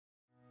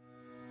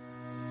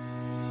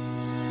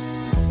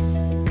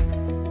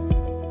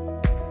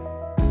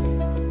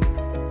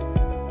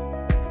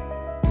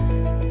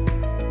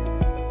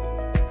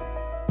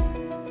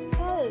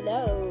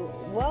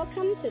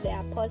to the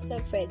Apostle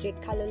Frederick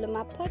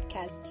Kaluluma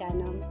podcast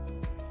channel.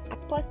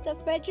 Apostle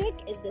Frederick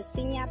is the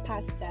senior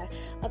pastor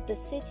of the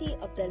City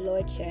of the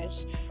Lord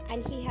Church,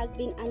 and he has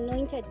been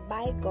anointed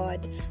by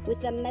God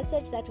with a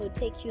message that will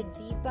take you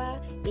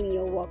deeper in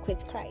your walk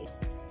with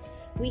Christ.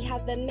 We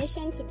have the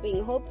mission to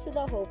bring hope to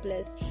the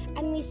hopeless,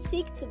 and we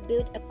seek to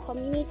build a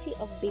community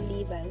of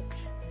believers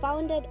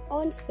founded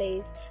on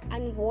faith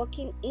and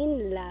walking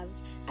in love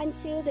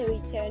until the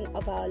return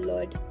of our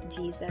Lord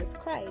Jesus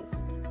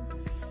Christ.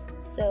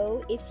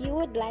 So, if you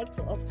would like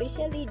to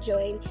officially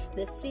join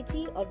the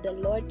City of the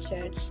Lord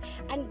Church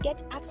and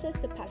get access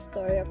to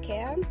pastoral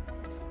care,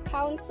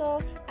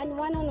 counsel, and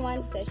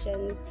one-on-one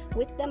sessions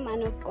with the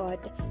man of God,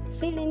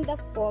 fill in the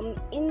form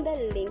in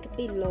the link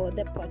below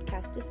the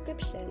podcast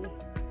description.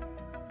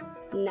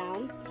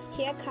 Now,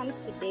 here comes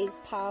today's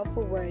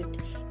powerful word.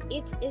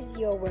 It is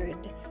your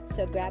word.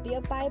 So grab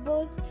your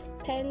Bibles,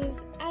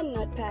 pens, and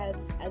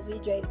notepads as we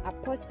join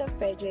Apostle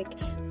Frederick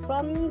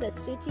from the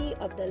City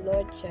of the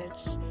Lord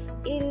Church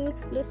in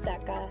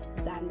Lusaka,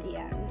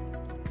 Zambia.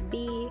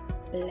 Be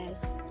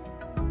blessed.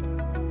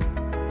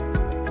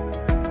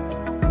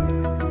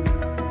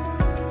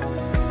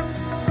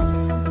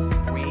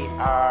 We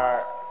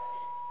are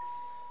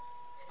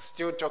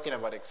still talking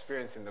about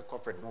experiencing the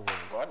corporate move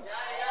of God.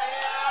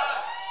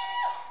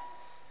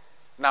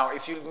 Now,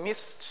 if you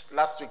missed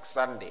last week's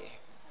Sunday,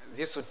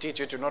 this will teach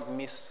you to not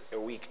miss a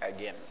week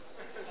again.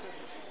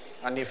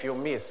 And if you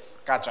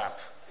miss, catch up.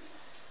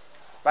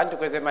 Bantu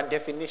kwezema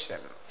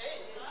definition.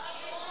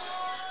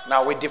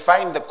 Now, we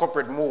define the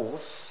corporate move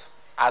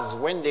as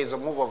when there is a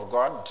move of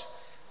God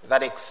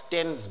that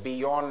extends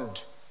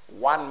beyond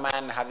one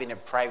man having a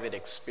private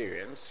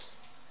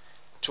experience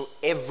to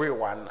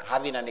everyone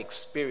having an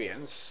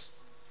experience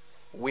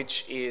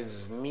which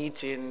is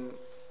meeting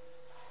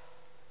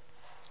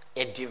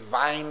a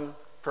divine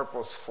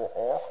purpose for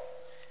all,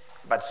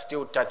 but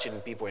still touching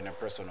people in a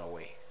personal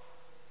way.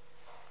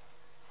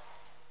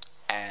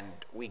 And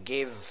we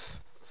gave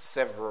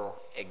several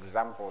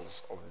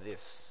examples of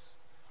this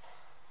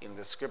in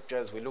the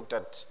scriptures. We looked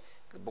at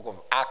the book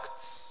of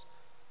Acts,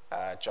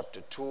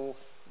 chapter 2,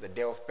 the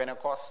day of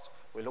Pentecost.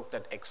 We looked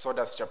at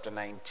Exodus chapter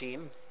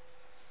 19,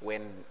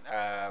 when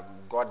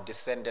God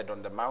descended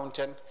on the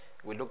mountain.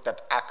 We looked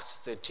at Acts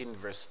 13,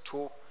 verse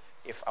 2.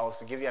 If I was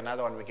to give you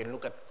another one, we can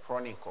look at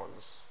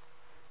Chronicles.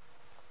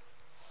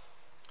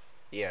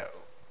 Yeah,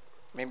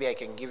 maybe I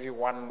can give you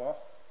one more,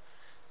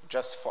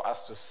 just for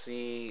us to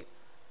see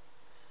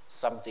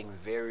something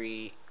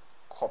very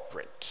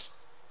corporate.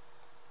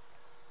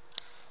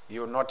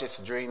 You'll notice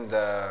during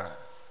the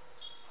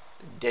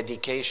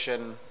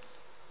dedication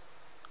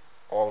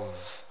of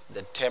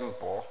the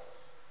temple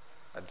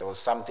that there was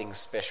something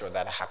special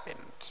that happened.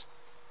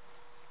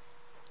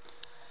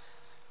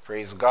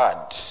 Praise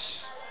God.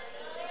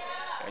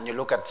 When you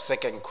look at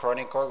 2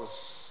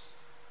 Chronicles,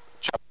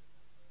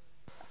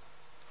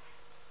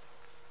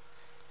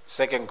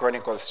 2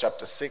 Chronicles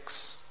chapter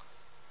 6,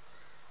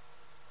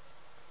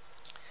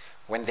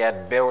 when they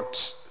had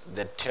built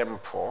the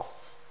temple,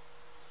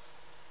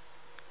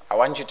 I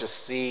want you to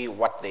see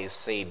what they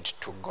said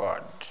to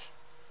God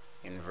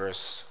in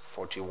verse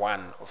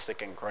 41 of 2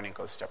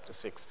 Chronicles chapter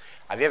 6.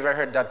 Have you ever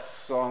heard that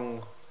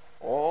song,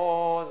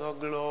 "Oh, the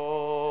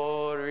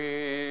glory"?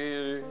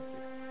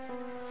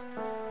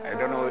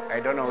 I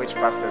don't know which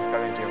pastor is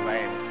coming to your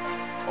mind.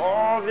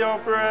 Of your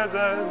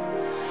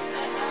presence,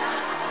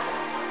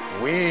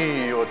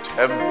 we your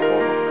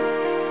temple.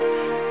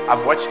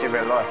 I've watched him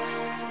a lot.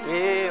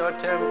 We your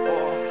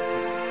temple.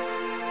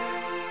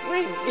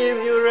 We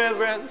give you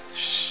reverence.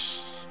 Shh.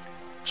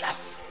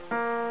 Just a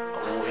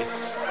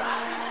whisper.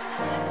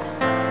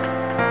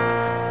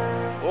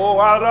 Oh,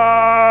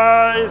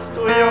 arise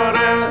to your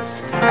rest.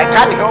 I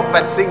can't help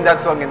but sing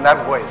that song in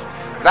that voice.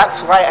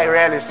 That's why I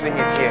rarely sing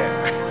it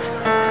here.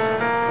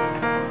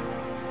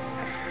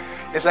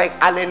 It's like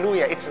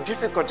hallelujah. It's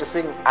difficult to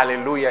sing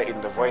hallelujah in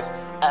the voice.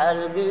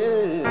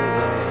 Hallelujah.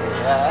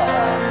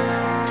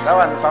 That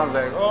one sounds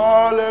like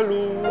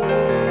hallelujah.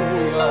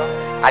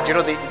 And you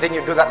know, then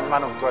you do that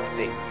man of God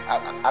thing.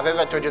 I've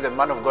ever told you the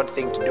man of God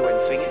thing to do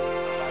and sing it?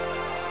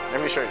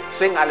 Let me show you.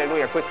 Sing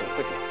hallelujah quickly.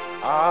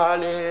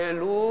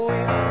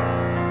 Hallelujah.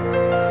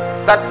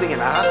 Start singing,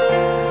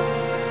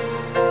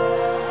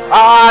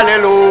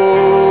 Hallelujah.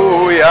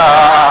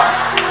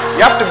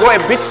 You have to go a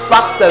bit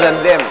faster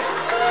than them,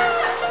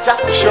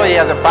 just to show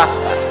you're the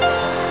pastor.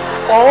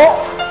 Or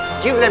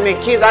give them a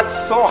key that's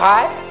so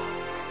high,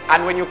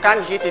 and when you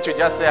can't hit it, you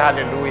just say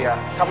hallelujah.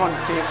 Come on,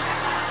 team.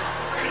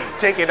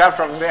 Take it up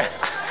from there.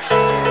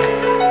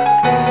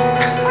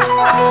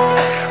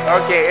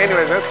 Okay,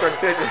 anyways, let's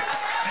continue.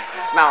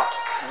 Now,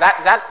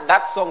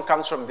 that song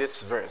comes from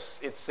this verse.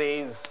 It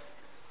says,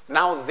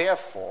 "Now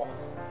therefore,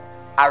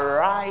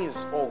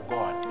 arise, O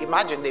God."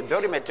 Imagine they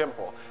built him a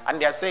temple, and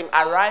they are saying,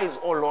 "Arise,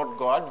 O Lord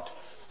God,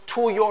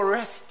 to your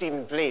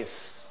resting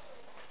place."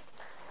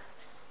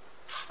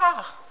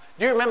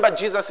 Do you remember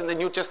Jesus in the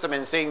New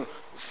Testament saying,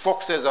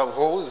 "Foxes have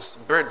holes,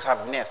 birds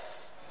have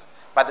nests,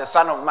 but the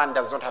Son of Man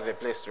does not have a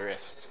place to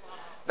rest"?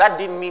 That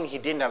didn't mean he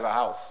didn't have a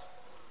house.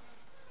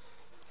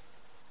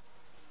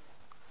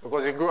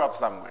 because he grew up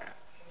somewhere.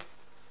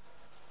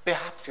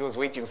 Perhaps he was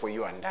waiting for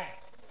you and I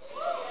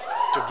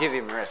to give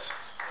him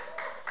rest.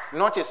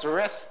 Notice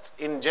rest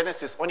in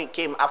Genesis only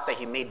came after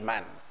he made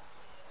man.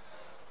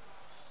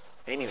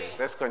 Anyways,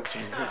 let's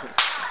continue.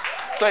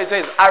 So it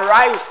says,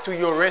 arise to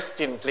your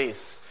resting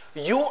place,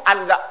 you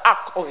and the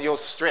ark of your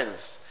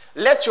strength.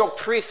 Let your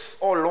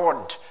priests, O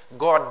Lord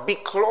God, be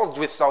clothed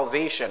with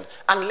salvation,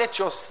 and let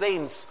your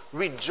saints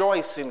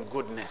rejoice in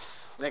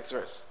goodness. Next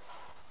verse.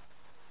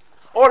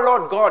 O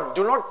Lord God,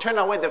 do not turn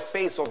away the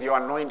face of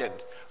your anointed.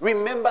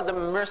 Remember the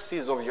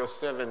mercies of your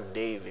servant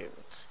David.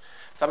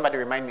 Somebody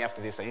remind me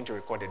after this. I need to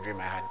record a dream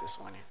I had this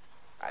morning.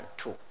 I had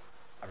two.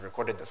 I've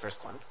recorded the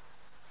first one.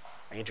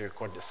 I need to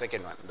record the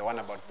second one, the one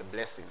about the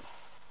blessing.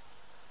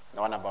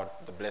 The one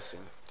about the blessing.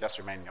 Just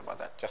remind me about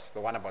that. Just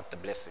the one about the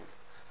blessing,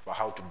 about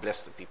how to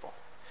bless the people.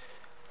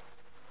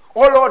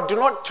 Oh Lord, do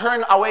not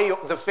turn away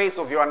the face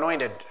of your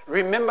anointed.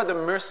 Remember the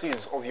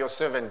mercies of your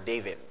servant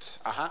David.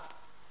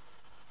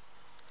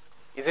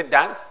 Is it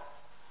done?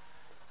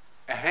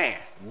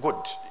 Good.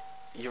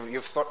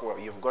 You've thought well.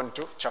 You've gone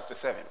to chapter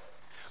 7.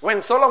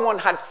 When Solomon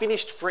had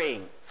finished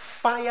praying,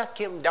 fire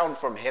came down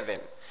from heaven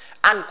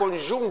and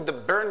consumed the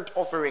burnt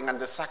offering and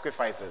the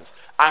sacrifices,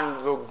 and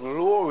the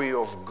glory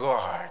of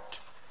God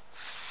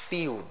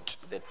filled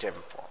the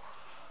temple.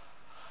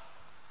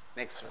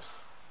 Next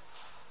verse.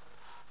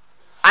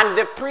 And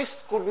the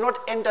priests could not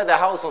enter the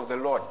house of the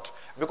Lord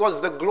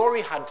because the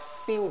glory had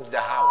filled the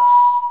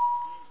house.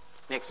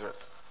 Next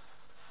verse.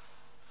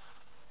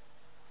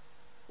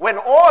 When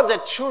all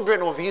the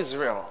children of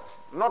Israel,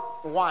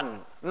 not one,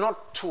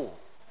 not two,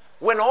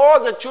 when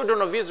all the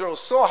children of Israel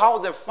saw how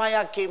the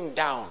fire came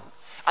down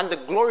and the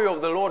glory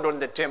of the Lord on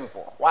the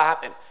temple, what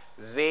happened?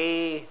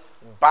 They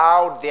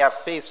bowed their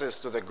faces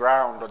to the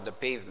ground on the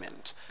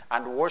pavement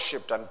and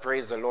worshipped and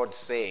praised the Lord,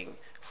 saying,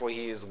 for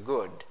he is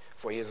good,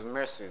 for his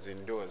mercies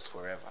endures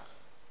forever.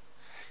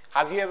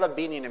 Have you ever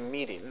been in a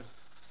meeting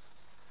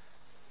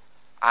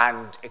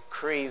and a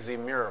crazy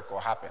miracle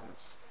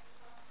happens?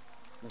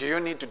 Do you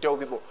need to tell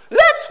people,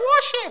 let's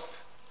worship?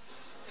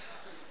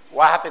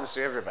 What happens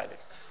to everybody?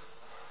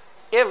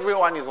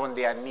 Everyone is on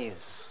their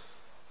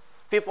knees.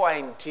 People are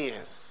in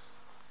tears.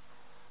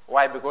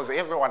 Why? Because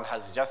everyone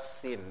has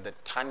just seen the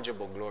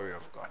tangible glory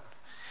of God.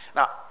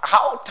 Now,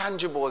 how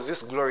tangible is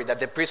this glory that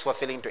the priests were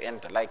failing to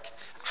enter? Like,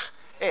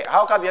 hey,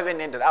 how come you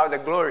haven't entered? Oh, the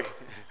glory.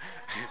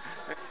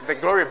 The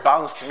glory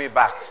bounced me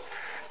back.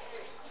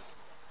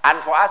 And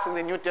for us in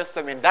the New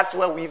Testament, that's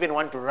where we even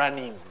want to run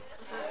in.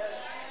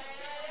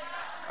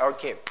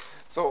 Okay,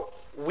 so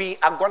we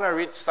are going to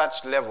reach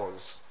such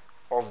levels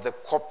of the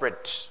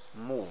corporate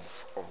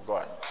move of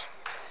God.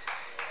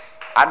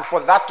 And for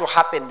that to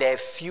happen, there are a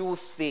few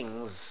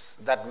things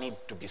that need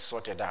to be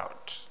sorted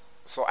out.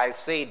 So I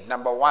said,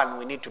 number one,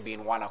 we need to be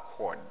in one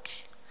accord.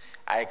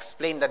 I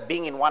explained that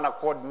being in one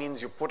accord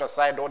means you put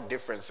aside all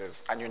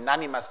differences and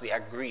unanimously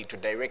agree to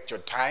direct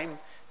your time,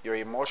 your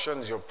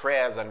emotions, your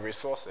prayers, and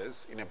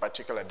resources in a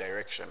particular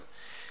direction.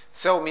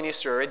 Cell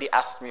Ministry already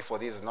asked me for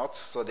these notes,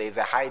 so there is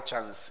a high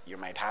chance you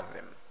might have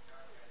them.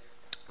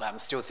 But I'm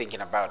still thinking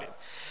about it.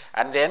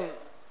 And then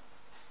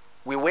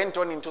we went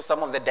on into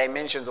some of the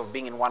dimensions of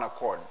being in one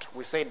accord.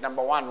 We said,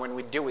 number one, when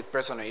we deal with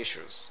personal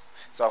issues.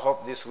 So I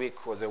hope this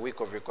week was a week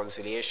of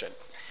reconciliation.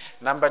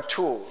 Number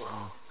two,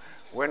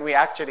 when we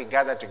actually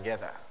gather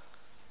together.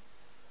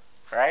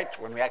 Right?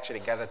 When we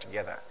actually gather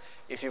together.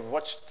 If you've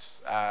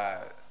watched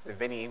the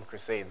Benny Hinn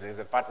Crusades, there's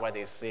a part where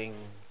they sing,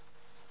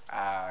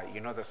 you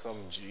know the song,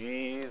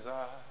 Jesus,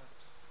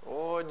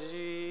 oh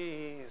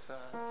Jesus.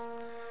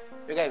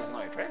 You guys know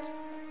it, right?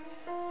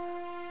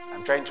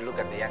 I'm trying to look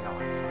at the younger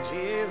ones.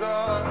 Jesus,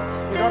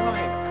 you don't know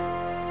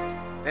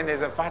him. Then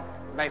there's a part,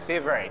 my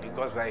favorite, it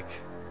goes like,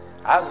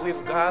 as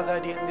we've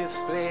gathered in this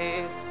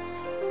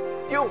place,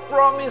 you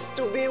promised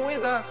to be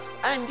with us,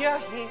 and you're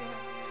here.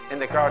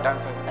 And the crowd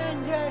answers,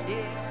 and you're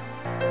here.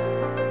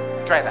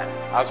 Try that.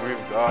 As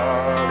we've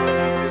gathered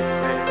in this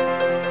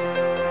place,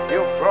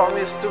 you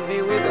promised to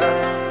be with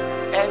us,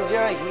 and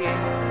you're here.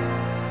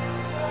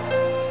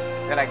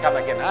 Then I come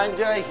again, and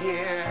you're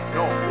here.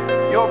 No,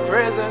 your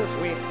presence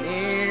we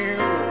feel.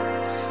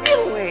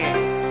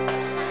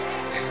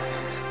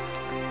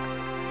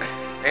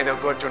 And they'll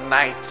go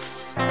tonight.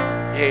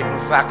 Here in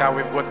Lusaka,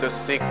 we've got the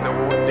sick, the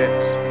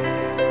wounded,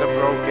 the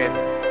broken.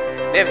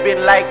 They've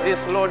been like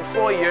this, Lord,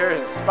 for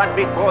years. But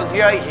because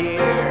you're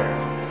here,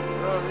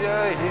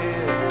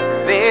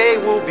 they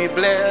will be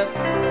blessed.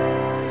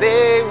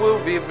 They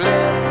will be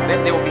blessed.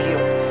 Then they will be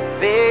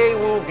healed. They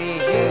will be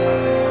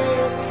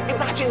healed.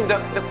 Imagine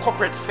the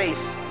corporate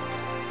faith.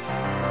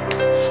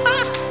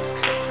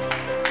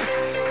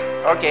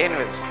 Okay,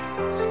 anyways.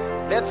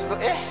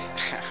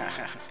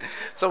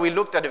 So we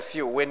looked at a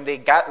few. When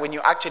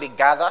you actually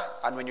gather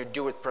and when you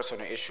deal with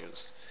personal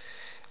issues.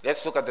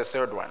 Let's look at the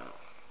third one.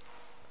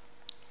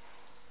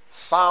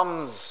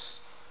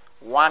 Psalms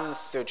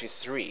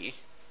 133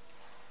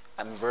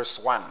 and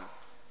verse 1.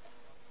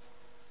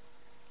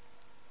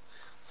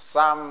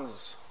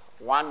 Psalms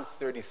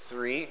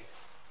 133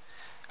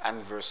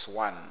 and verse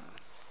 1.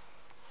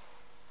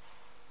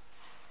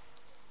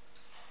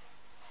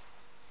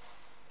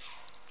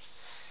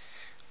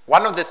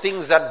 One of the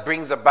things that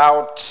brings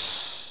about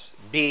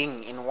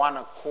being in one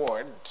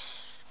accord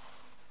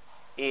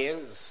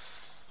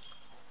is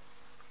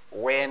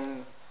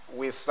when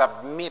we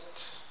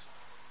submit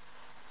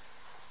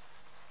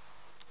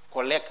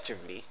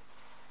collectively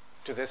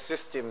to the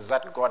systems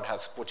that God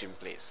has put in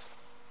place.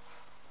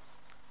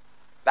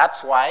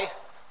 That's why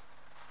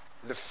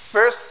the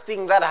first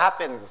thing that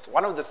happens,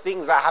 one of the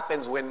things that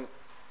happens when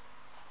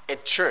a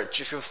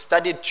church, if you've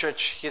studied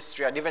church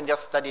history and even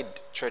just studied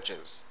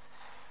churches,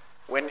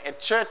 when a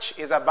church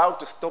is about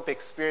to stop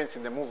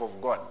experiencing the move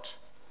of God,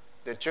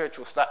 the church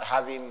will start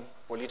having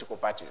political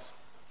parties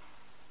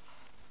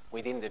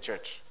within the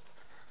church.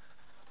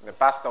 The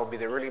pastor will be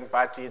the ruling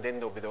party, then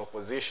there will be the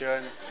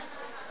opposition.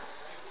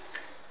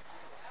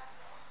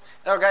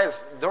 Now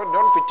guys,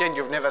 don't pretend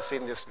you've never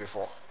seen this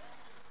before.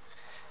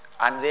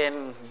 And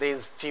then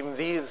there's team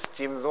these,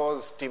 team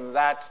those, team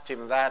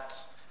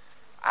that,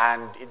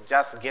 and it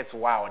just gets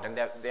wild. And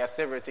there are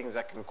several things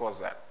that can cause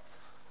that.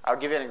 I'll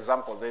give you an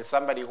example. There's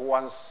somebody who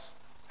once,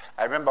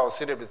 I remember I was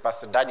seated with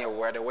Pastor Daniel, we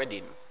were at a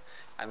wedding.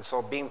 And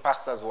so being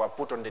pastors, we were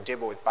put on the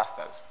table with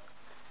pastors.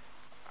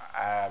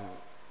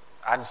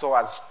 And so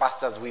as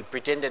pastors, we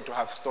pretended to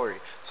have story.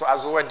 So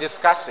as we were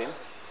discussing,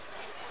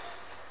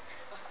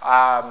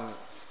 by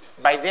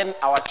then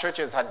our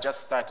churches had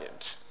just started.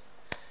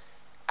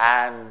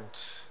 And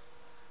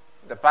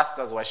the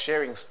pastors were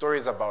sharing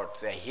stories about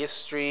their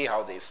history,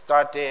 how they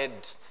started,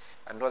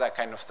 and all that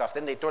kind of stuff.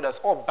 Then they told us,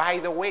 oh, by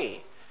the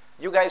way,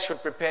 you guys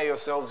should prepare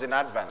yourselves in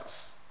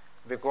advance,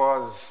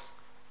 because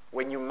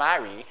when you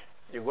marry,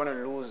 you're going to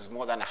lose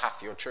more than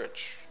half your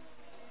church.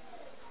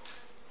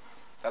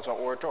 That's what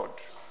we were told.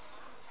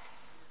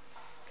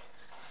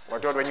 We're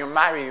told when you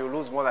marry, you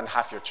lose more than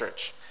half your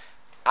church.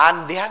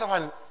 And the other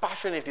one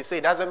passionately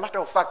said, as a matter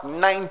of fact,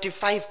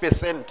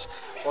 95%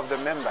 of the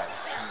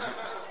members.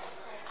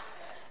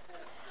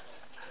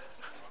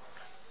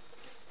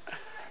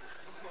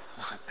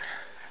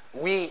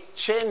 We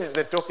changed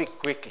the topic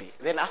quickly.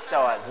 Then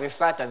afterwards, we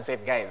sat and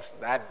said, guys,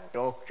 that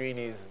doctrine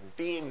is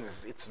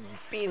beans. It's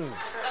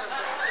beans.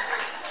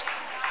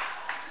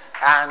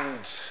 And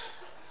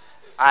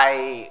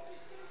I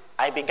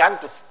began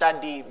to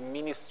study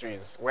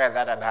ministries where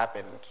that had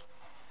happened.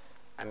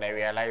 And I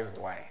realized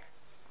why,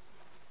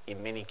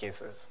 in many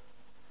cases.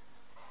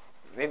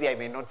 Maybe I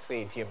may not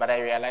say it here, but I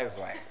realized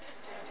why.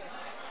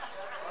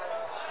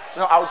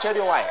 No, I'll tell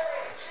you why.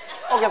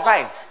 Okay,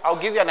 fine. I'll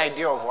give you an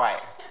idea of why.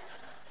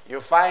 You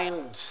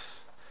find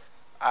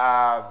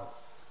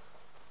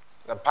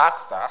the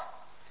pastor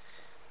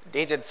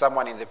dated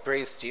someone in the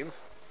praise team,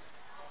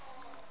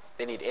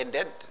 then it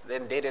ended,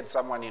 then dated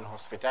someone in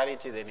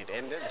hospitality, then it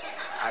ended,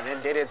 and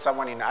then dated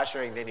someone in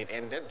ushering, then it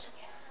ended,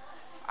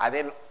 and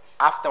then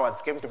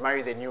afterwards came to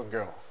marry the new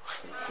girl.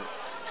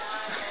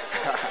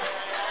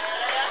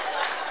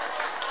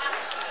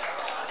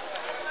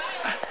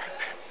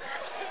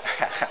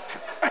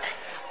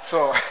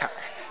 So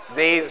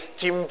there's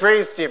team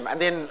praise team,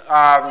 and then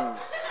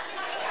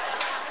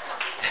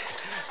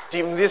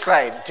team this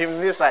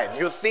side.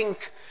 You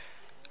think,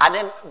 and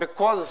then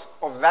because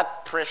of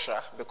that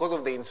pressure, because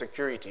of the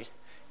insecurity,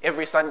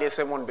 every Sunday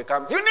someone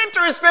becomes, you need to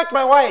respect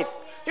my wife.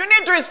 You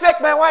need to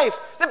respect my wife.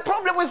 The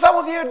problem with some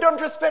of you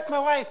don't respect my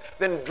wife.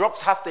 Then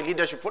drops half the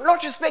leadership for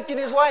not respecting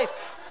his wife.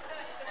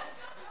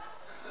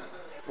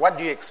 What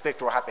do you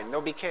expect will happen?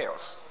 There'll be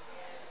chaos.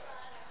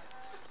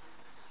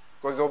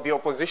 Because there'll be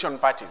opposition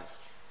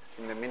parties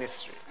in the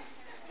ministry.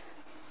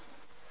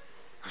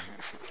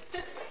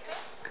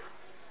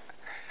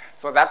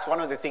 So that's one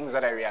of the things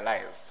that I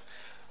realized.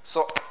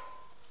 So,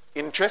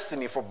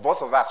 interestingly, for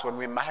both of us, when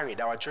we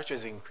married, our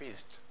churches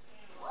increased.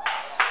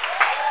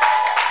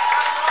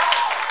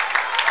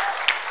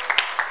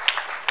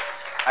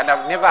 And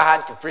I've never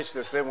had to preach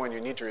the same when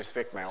you need to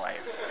respect my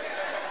wife.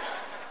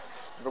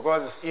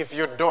 Because if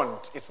you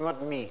don't, it's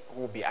not me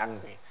who will be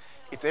angry.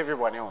 It's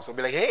everyone else who will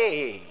be like,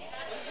 hey.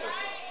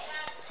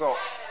 So,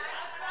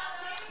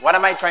 what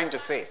am I trying to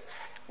say?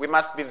 We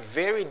must be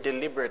very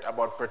deliberate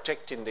about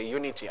protecting the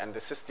unity and the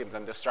systems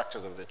and the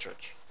structures of the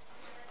church.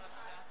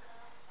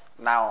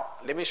 Now,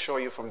 let me show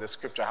you from the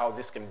scripture how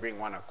this can bring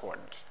one accord.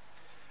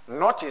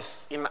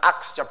 Notice in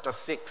Acts chapter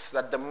 6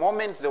 that the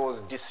moment there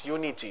was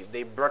disunity,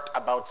 they brought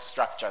about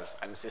structures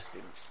and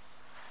systems.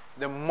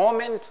 The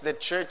moment the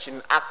church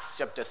in Acts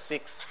chapter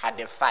 6 had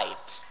a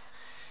fight,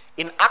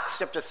 in Acts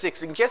chapter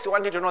 6, in case you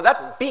wanted to know,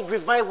 that big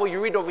revival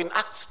you read of in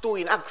Acts 2,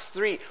 in Acts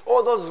 3,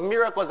 all those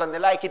miracles and the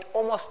like, it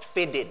almost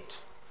faded.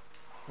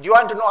 Do you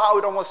want to know how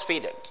it almost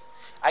faded?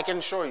 I can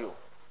show you.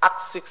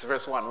 Acts 6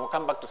 verse 1. We'll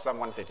come back to Psalm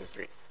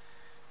 133.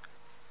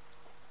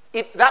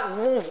 That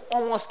move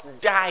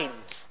almost died.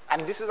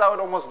 And this is how it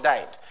almost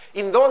died.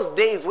 In those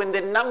days, when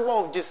the number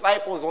of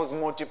disciples was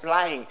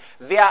multiplying,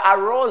 there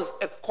arose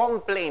a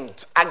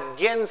complaint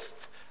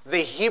against the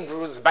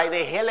Hebrews by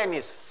the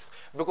Hellenists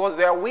because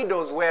their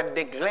widows were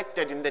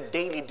neglected in the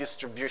daily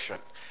distribution.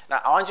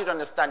 Now, I want you to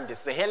understand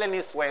this. The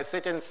Hellenists were a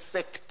certain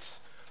sect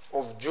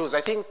of Jews.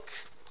 I think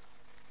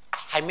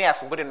I may have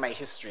forgotten my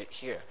history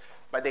here.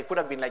 but they could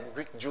have been like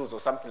Greek Jews or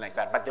something like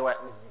that. But there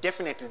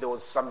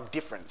was some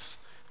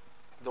difference.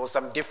 There was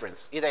some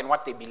difference, either in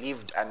what they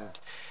believed, and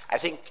I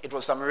think it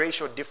was some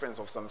racial difference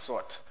of some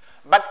sort.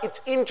 But it's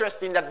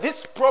interesting that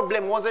this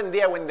problem wasn't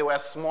there when they were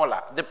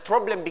smaller. The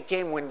problem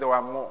became when they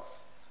were more.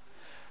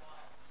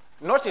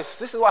 Notice,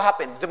 this is what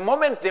happened. The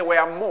moment they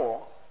were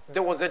more,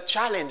 there was a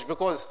challenge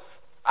because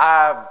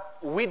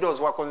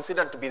widows were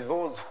considered to be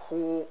those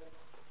who,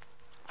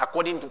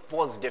 according to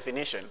Paul's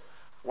definition,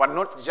 were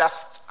not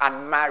just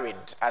unmarried,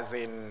 as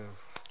in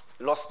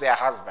lost their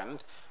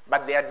husband,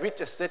 but they had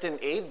reached a certain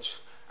age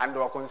and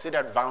were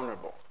considered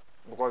vulnerable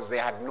because they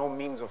had no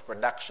means of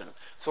production.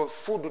 So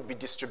food would be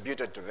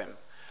distributed to them.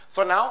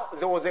 So now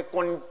there was a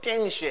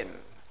contention,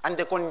 and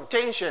the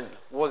contention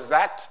was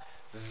that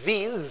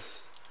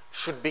these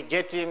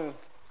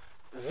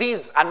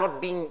are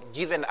not being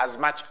given as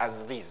much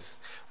as these.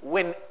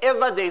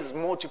 Whenever there is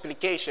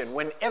multiplication,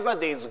 whenever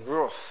there is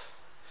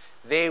growth,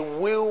 there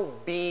will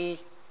be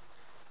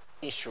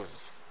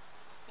issues.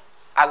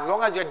 As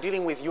long as you're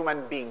dealing with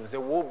human beings,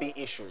 there will be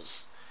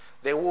issues.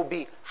 There will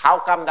be, how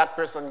come that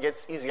person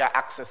gets easier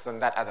access than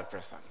that other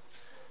person?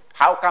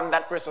 How come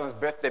that person's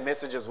birthday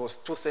messages was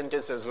 2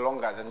 sentences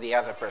longer than the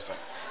other person?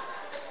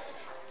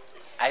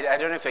 I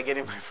don't know if you're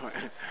getting my point.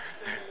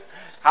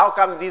 How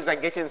come these are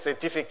getting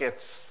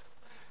certificates?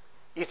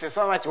 It's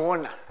so much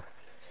honor.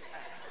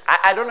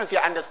 I don't know if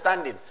you're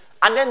understanding.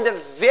 And then the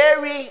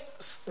very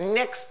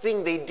next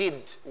thing they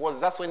did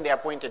was that's when they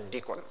appointed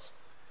deacons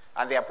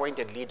and they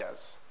appointed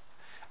leaders.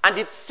 And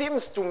it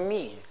seems to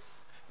me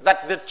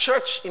that the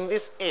church in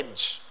this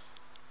age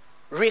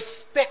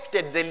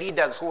respected the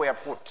leaders who were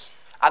put.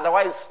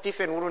 Otherwise,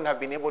 Stephen wouldn't have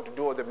been able to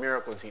do all the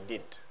miracles he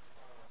did.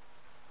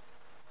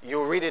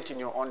 You read it in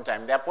your own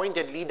time. They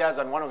appointed leaders,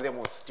 and one of them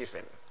was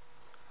Stephen.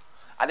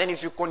 And then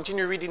if you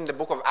continue reading the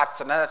book of Acts,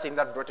 another thing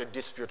that brought a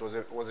dispute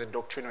was a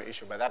doctrinal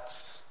issue, but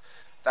that's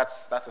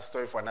a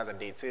story for another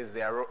day. It says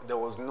there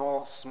was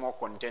no small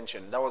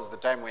contention. That was the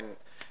time when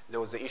there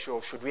was the issue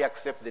of should we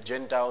accept the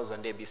Gentiles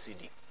and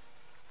ABCD.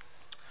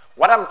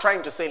 What I'm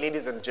trying to say,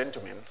 ladies and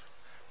gentlemen,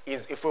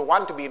 is if we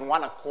want to be in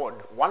one accord,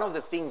 one of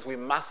the things we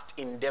must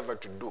endeavor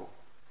to do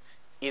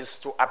is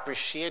to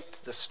appreciate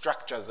the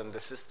structures and the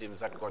systems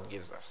that God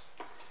gives us.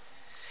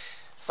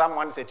 Psalm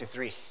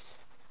 133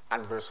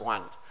 and verse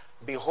 1.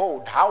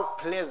 Behold, how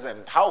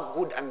pleasant, how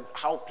good and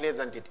how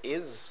pleasant it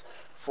is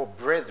for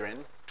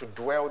brethren to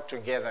dwell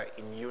together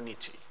in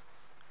unity.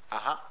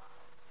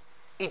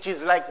 It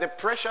is like the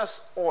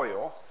precious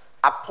oil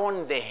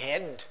upon the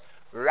head,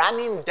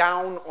 running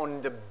down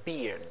on the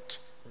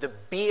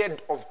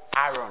beard of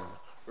Aaron,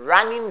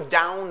 running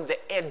down the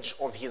edge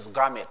of his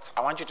garments.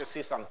 I want you to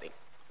see something.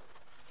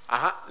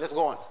 Let's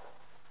go on.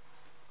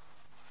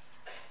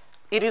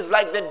 It is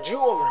like the dew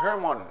of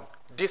Hermon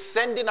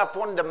descending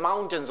upon the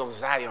mountains of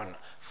Zion.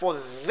 For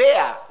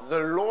there the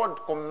Lord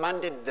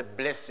commanded the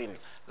blessing,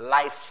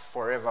 life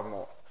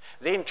forevermore.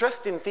 The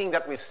interesting thing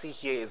that we see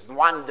here is,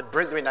 one, the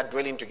brethren are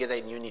dwelling together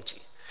in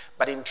unity.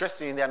 But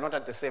interestingly, they are not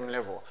at the same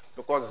level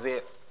because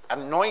the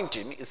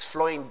anointing is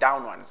flowing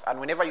downwards. And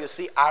whenever you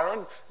see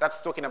Aaron,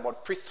 that's talking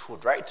about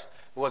priesthood, right?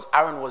 Because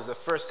Aaron was the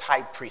first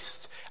high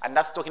priest. And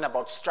that's talking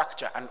about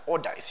structure and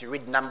order. If you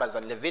read Numbers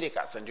and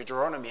Leviticus and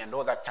Deuteronomy and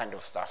all that kind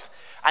of stuff.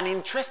 And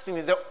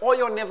interestingly, the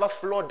oil never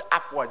flowed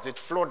upwards, it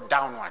flowed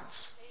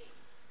downwards.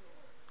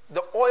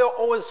 The oil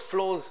always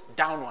flows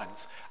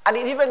downwards. And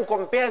it even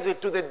compares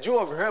it to the dew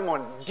of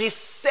Hermon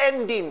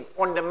descending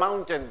on the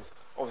mountains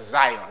of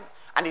Zion.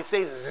 And it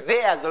says,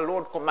 there the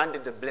Lord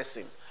commanded the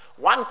blessing.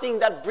 One thing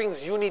that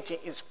brings unity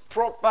is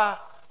proper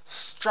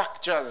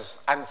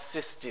structures and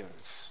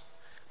systems.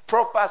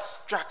 Proper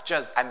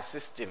structures and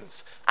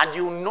systems. And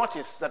you'll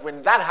notice that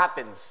when that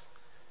happens,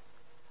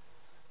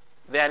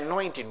 the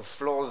anointing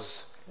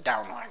flows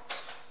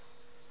downwards.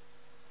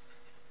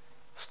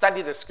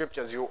 Study the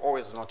scriptures, you'll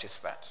always notice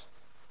that.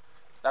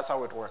 That's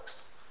how it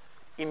works.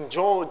 In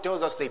Joel, it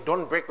tells us they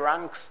don't break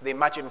ranks, they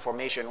march in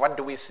formation. What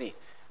do we see?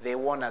 They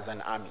won as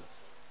an army.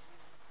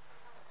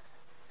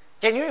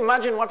 Can you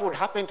imagine what would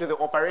happen to the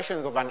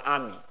operations of an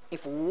army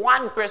if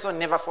one person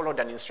never followed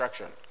an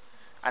instruction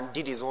and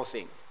did his own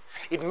thing?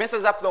 It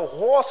messes up the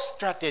whole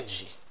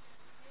strategy.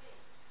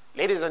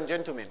 Ladies and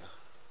gentlemen,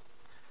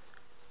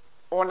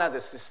 honor the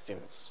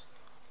systems,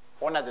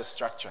 honor the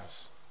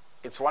structures.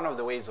 It's one of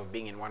the ways of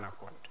being in one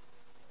accord.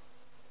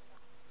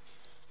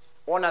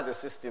 Honor the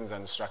systems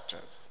and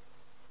structures.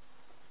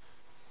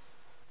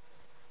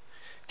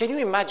 Can you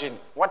imagine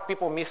what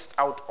people missed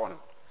out on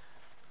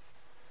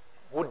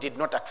who did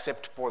not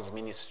accept Paul's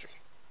ministry?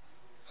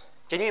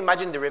 Can you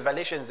imagine the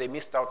revelations they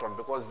missed out on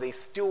because they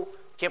still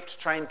kept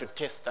trying to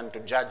test and to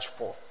judge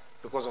Paul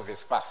because of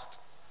his past?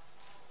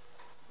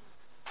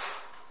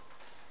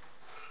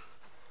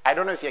 I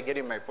don't know if you're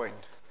getting my point.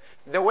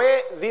 The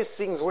way these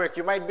things work,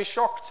 you might be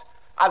shocked.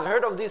 I've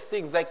heard of these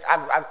things, like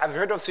I've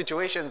heard of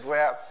situations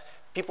where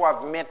people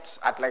have met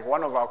at like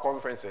one of our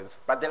conferences,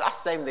 but the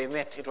last time they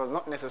met, it was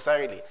not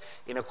necessarily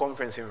in a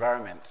conference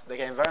environment.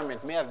 The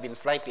environment may have been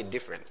slightly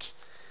different.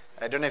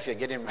 I don't know if you're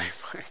getting my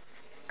point.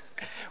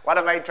 What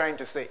am I trying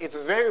to say? It's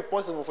very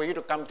possible for you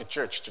to come to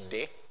church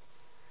today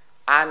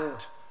and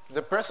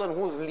the person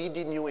who's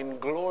leading you in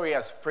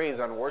glorious praise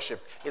and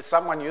worship is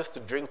someone you used to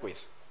drink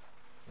with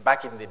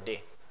back in the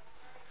day.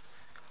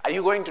 Are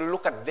you going to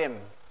look at them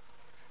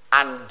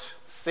and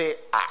say,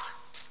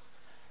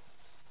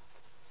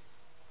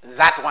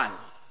 that one?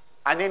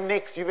 And then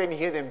next you even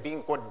hear them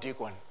being called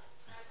deacon.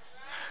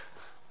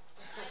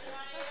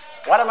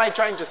 What am I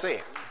trying to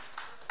say?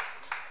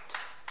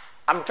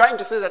 I'm trying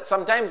to say that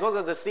sometimes those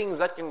are the things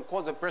that can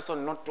cause a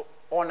person not to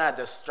honor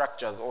the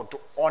structures or to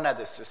honor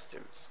the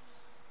systems.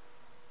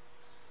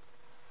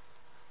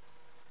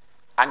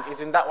 And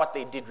isn't that what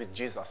they did with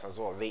Jesus as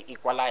well? They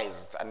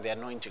equalized and the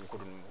anointing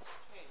couldn't move.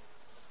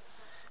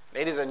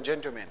 Ladies and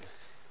gentlemen,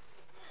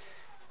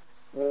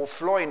 we'll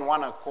flow in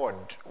one accord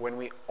when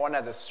we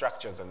honor the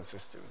structures and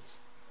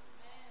systems.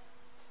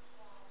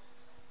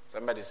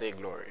 Somebody say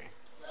glory.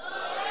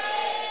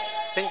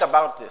 Think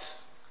about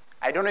this.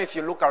 I don't know if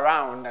you look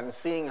around and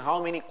seeing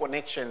how many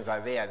connections are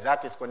there.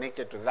 That is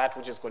connected to that,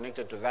 which is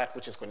connected to that,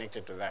 which is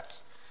connected to that.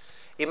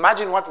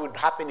 Imagine what would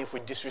happen if we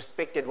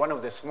disrespected one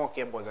of the small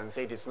cables and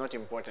said it's not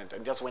important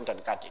and just went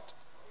and cut it.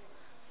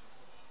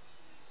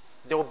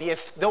 There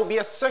will be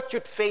a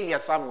circuit failure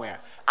somewhere,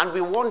 and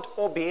we won't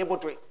all be able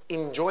to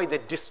enjoy the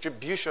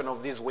distribution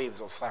of these waves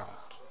of sound.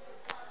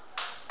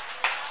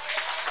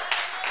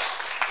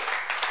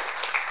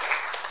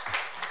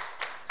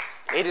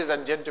 Ladies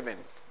and gentlemen,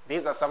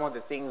 these are some of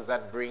the things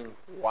that bring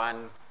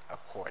one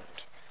accord.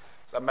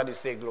 Somebody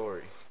say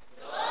glory.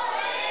 Glory.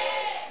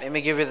 Let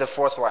me give you the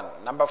fourth one.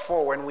 Number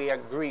 4, when we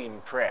agree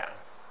in prayer.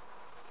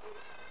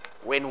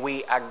 When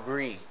we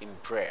agree in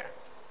prayer.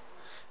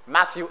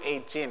 Matthew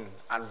 18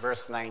 and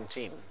verse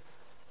 19.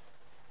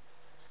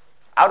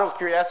 Out of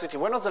curiosity,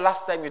 when was the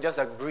last time you just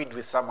agreed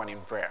with someone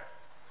in prayer?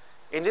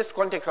 In this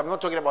context, I'm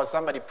not talking about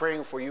somebody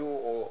praying for you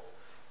or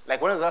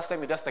like when was the last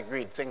time you just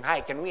agreed, saying,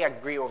 hi, can we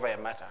agree over a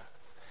matter?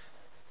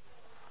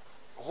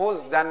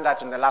 Who's done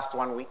that in the last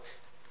 1 week?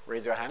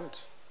 Raise your hand.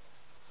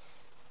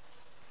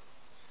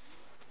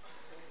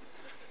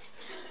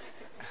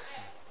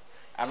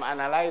 I'm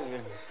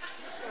analyzing.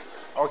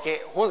 Okay,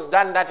 who's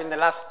done that in the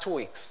last 2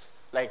 weeks?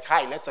 Like,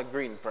 hi, let's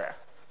agree in prayer.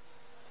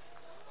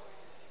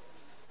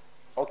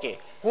 Okay,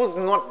 who's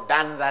not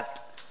done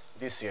that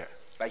this year?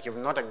 Like you've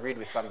not agreed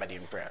with somebody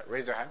in prayer.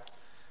 Raise your hand.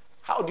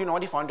 How do you know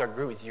what if I want to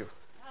agree with you?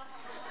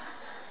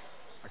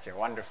 Okay,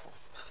 wonderful.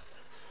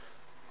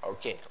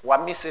 Okay,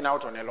 we're missing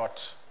out on a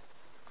lot.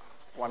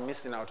 We're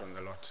missing out on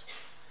a lot.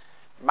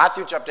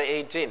 Matthew chapter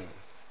 18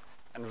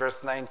 and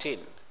verse 19.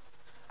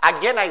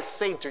 Again I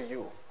say to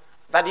you,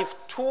 that if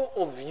 2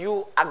 of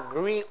you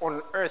agree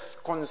on earth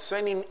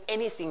concerning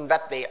anything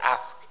that they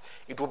ask,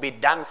 it will be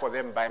done for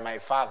them by my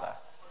Father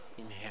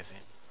in heaven.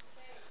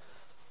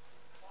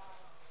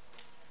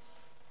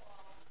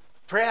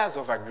 Prayers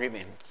of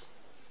agreement.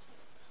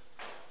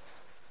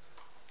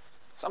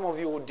 Some of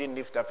you who didn't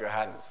lift up your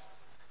hands,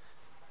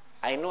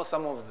 I know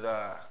some of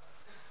the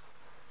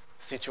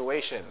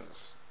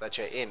situations that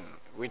you're in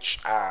which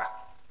are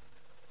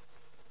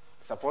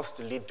supposed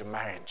to lead to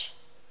marriage.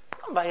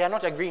 But you're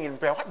not agreeing in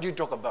prayer. What do you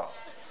talk about?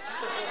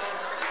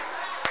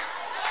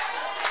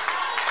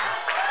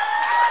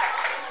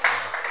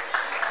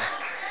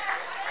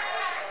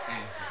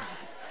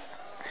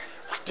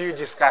 What do you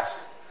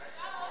discuss?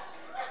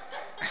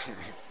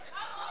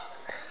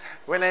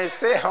 When I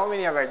say how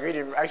many have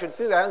agreed, I should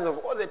see the hands of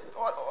all the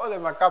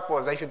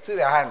couples. I should see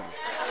their hands.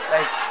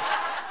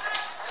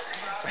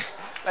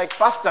 Like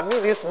Pastor, me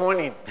this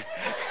morning.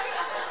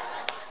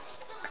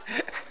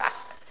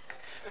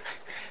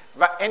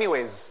 But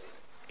anyways,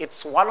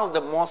 it's one of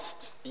the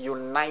most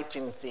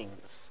uniting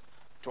things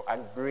to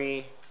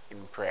agree in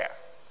prayer.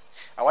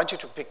 I want you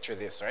to picture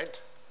this, right?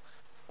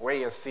 Where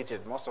you're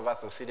seated, most of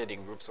us are seated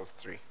in groups of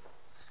 3.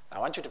 I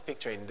want you to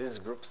picture in these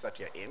groups that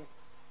you're in,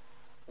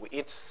 we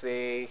each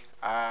say,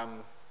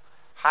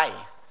 hi.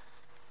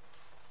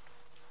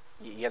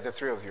 You're the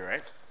 3 of you,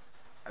 right?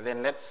 And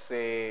then let's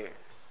say,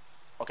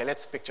 okay,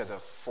 let's picture the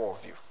 4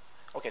 of you.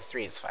 Okay,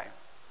 3 is fine.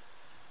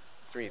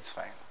 3 is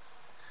fine.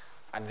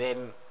 And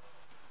then,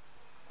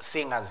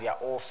 seeing as you're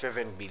all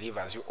fervent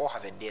believers, you all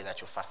have a day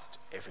that you fast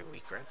every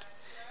week, right?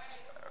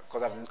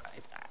 Because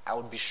I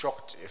would be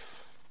shocked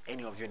if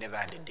any of you never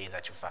had a day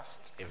that you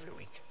fast every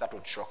week. That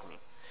would shock me.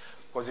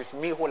 Because if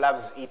me who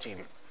loves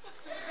eating,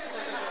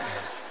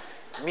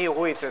 me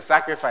who eats a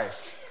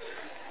sacrifice,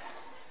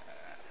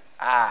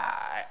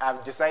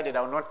 I've decided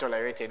I will not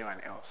tolerate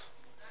anyone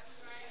else.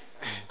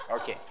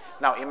 Okay.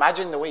 Now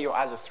imagine the way you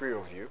are, the 3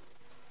 of you.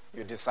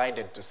 You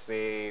decided to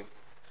say,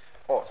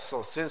 oh,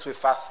 so since we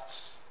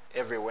fast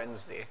every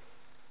Wednesday,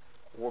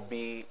 we'll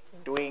be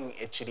doing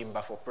a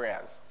chirimba for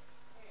prayers.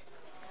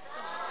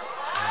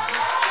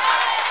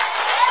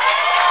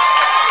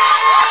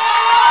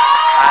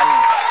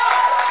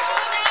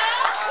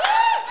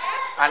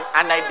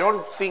 And I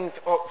don't think,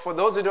 for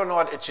those who don't know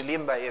what a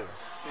chilimba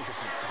is,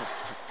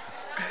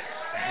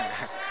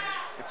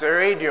 it's a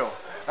radio.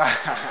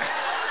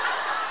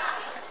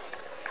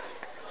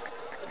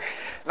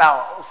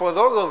 Now, for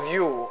those of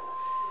you,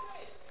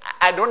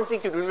 I don't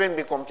think it will even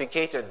be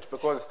complicated,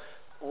 because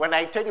when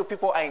I tell you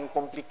people are in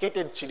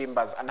complicated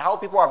chilimbas and how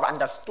people have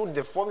understood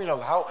the formula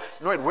of how,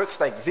 it works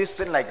like this,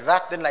 then like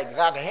that, then like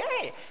that.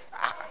 Hey!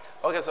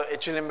 Okay, so a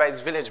chilimba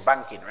is village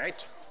banking,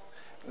 right?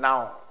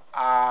 Now,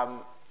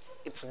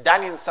 it's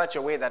done in such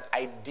a way that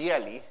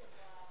ideally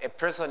a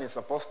person is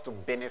supposed to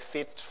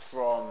benefit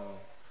from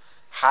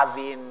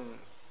having,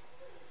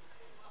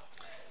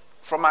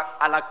 from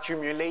an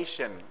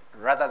accumulation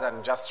rather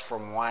than just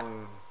from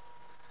one,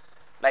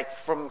 like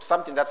from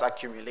something that's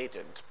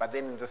accumulated, but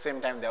then at the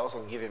same time they're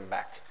also giving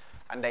back.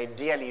 And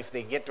ideally, if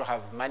they get to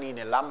have money in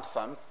a lump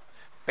sum,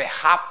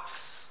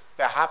 perhaps,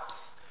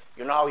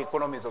 you know how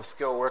economies of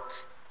scale work?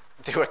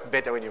 They work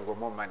better when you've got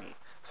more money.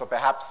 So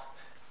perhaps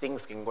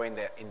things can go in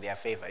their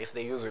favor if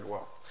they use it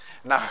well.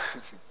 Now,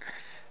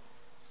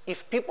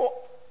 if people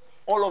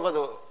all over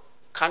the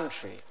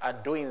country are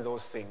doing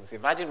those things,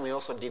 imagine we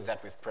also did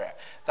that with prayer.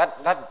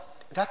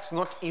 That's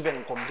not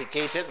even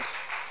complicated.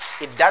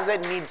 It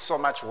doesn't need so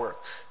much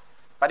work.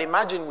 But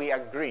imagine we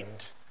agreed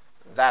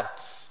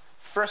that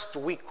first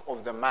week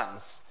of the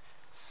month,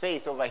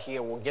 Faith over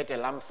here will get a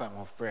lump sum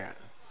of prayer.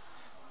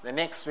 The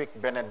next week,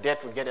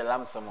 Bernadette will get a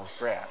lump sum of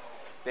prayer.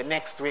 The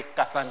next week,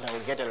 Cassandra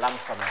will get a lump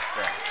sum of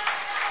prayer.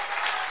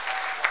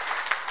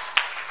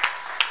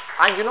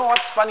 And you know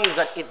what's funny is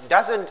that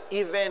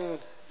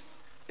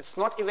it's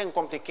not even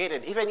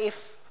complicated. Even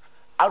if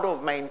out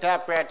of my entire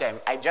prayer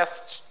time, I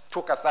just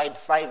took aside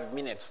 5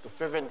 minutes to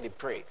fervently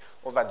pray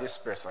over this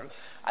person,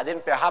 and then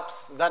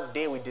perhaps that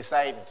day we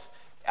decide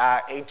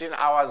 18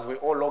 hours we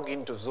all log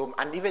into Zoom,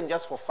 and even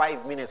just for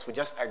 5 minutes we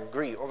just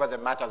agree over the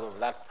matters of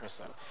that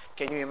person.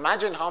 Can you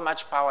imagine how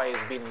much power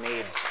is being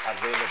made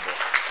available?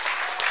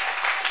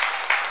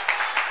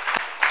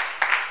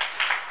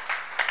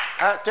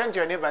 Turn to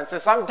your neighbor and say,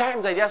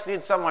 sometimes I just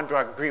need someone to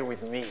agree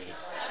with me.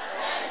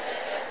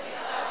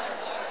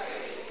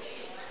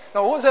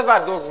 Now, who's ever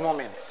had those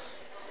moments?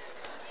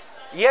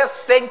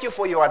 Yes, thank you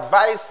for your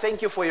advice.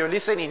 Thank you for your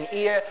listening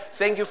ear.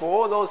 Thank you for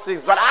all those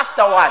things. But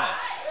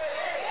afterwards,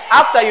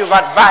 after you've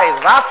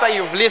advised, after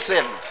you've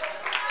listened,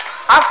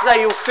 after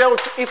you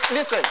felt,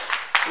 listen,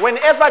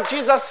 whenever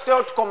Jesus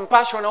felt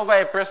compassion over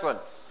a person,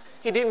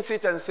 he didn't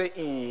sit and say,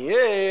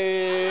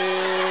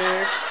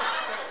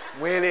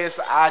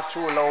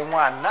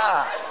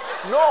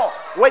 no,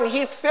 when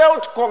he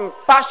felt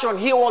compassion,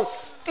 he was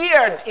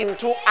steered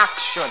into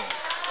action.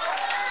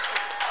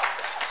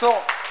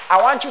 So,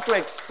 I want you to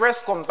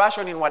express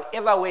compassion in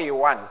whatever way you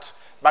want.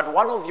 But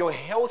one of your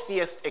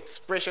healthiest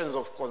expressions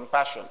of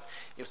compassion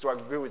is to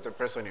agree with the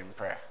person in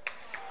prayer.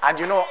 And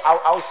you know,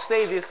 I'll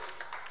say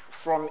this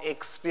from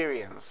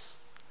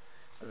experience,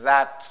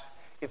 that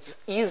it's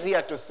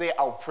easier to say,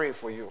 I'll pray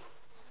for you,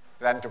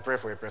 than to pray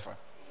for a person.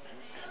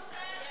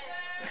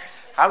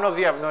 How many of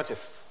you have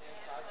noticed?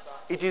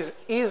 It is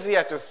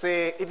easier to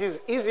say, it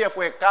is easier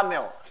for a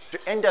camel to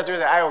enter through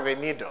the eye of a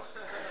needle.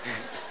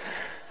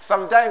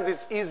 Sometimes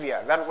it's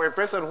easier than for a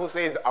person who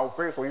says, I'll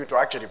pray for you, to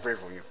actually pray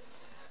for you.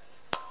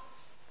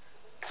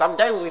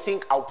 Sometimes we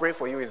think, I'll pray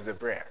for you is the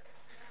prayer.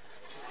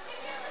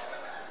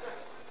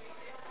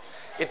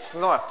 It's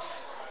not.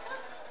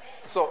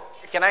 So,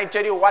 can I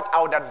tell you what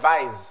I would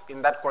advise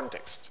in that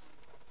context?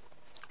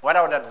 What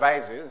I would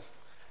advise is,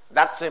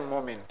 that same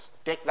moment,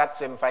 take that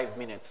same 5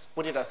 minutes,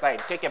 put it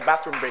aside, take a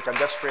bathroom break and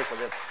just pray for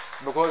them.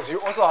 Because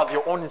you also have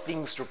your own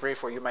things to pray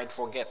for, you might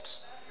forget.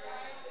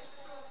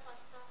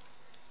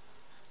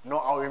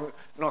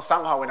 No,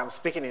 somehow when I'm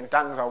speaking in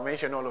tongues, I'll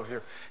mention all of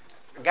you.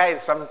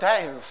 Guys,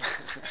 sometimes,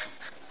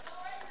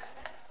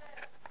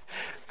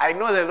 I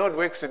know the Lord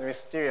works in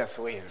mysterious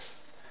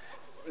ways.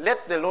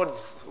 Let the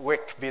Lord's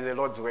work be the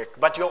Lord's work,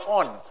 but your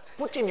own.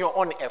 Put in your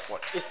own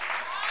effort.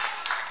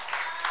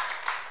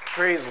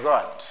 Praise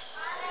God.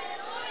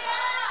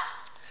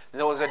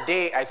 There was a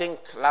day, I think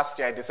last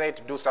year, I decided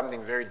to do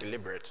something very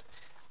deliberate.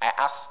 I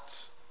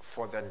asked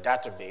for the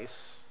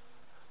database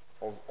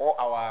of all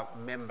our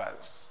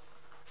members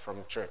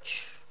from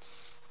church.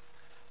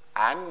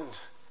 And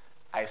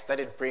I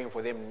started praying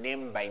for them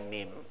name by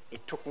name.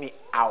 It took me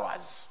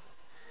hours.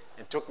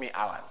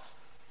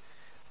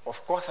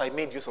 Of course, I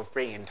made use of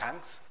praying in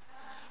tongues,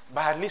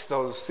 but at least I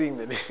was seeing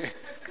the name.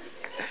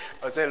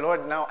 I would say,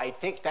 Lord, now I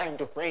take time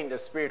to pray in the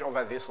Spirit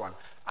over this one.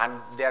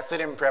 And there are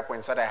certain prayer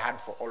points that I had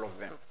for all of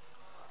them.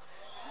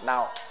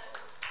 Now,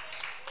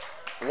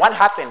 what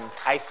happened,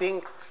 I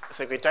think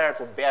Secretariat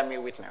will bear me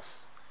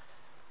witness.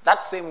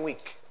 That same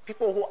week,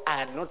 people who I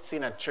had not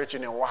seen at church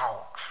in a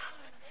while,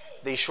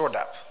 they showed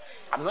up.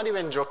 I'm not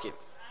even joking.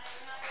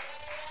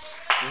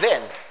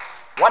 Then,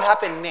 what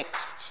happened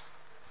next?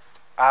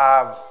 There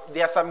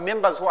are some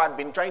members who I've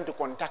been trying to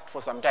contact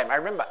for some time. I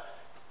remember,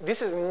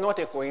 this is not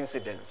a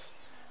coincidence.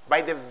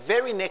 By the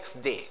very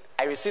next day,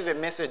 I received a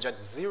message at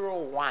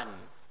 01.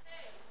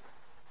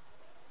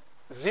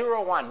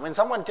 01. When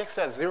someone texts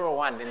at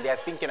 01, then they are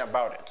thinking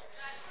about it.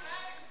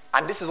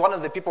 And this is one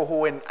of the people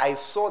who, when I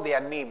saw their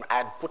name, I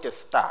had put a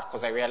star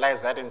because I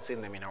realized I hadn't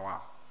seen them in a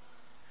while.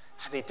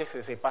 And they text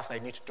and say, Pastor, I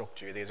need to talk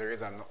to you. There's a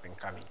reason I've not been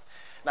coming.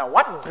 Now,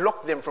 what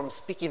blocked them from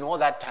speaking all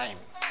that time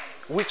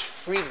which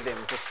freed them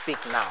to speak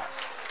now.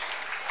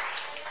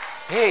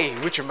 Hey,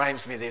 which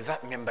reminds me, there's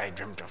that member I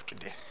dreamt of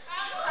today.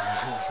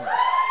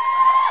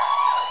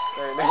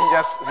 let me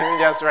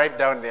just write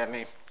down their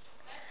name.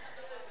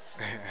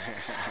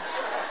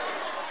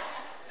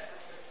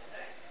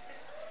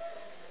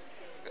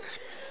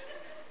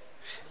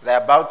 They're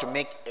about to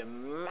make a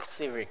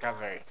massive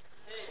recovery.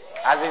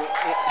 As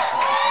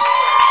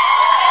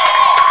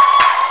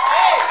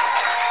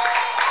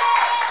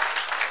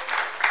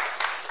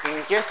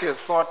in case you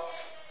thought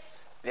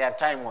their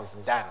time was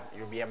done,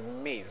 you'll be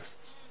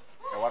amazed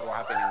at what will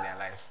happen in their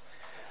life.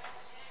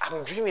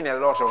 I'm dreaming a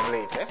lot of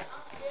late.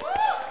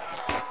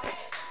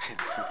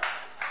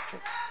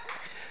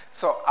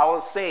 So I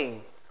was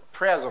saying,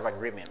 prayers of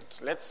agreement.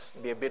 Let's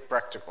be a bit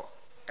practical.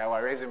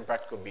 We're raising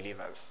practical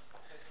believers.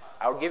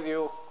 I'll give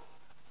you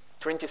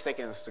 20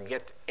 seconds to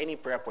get any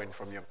prayer point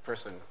from your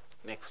person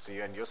next to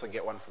you, and you also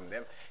get one from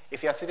them.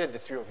 If you are seated, the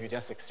three of you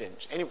just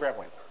exchange. Any prayer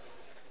point.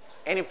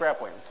 Any prayer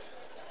point.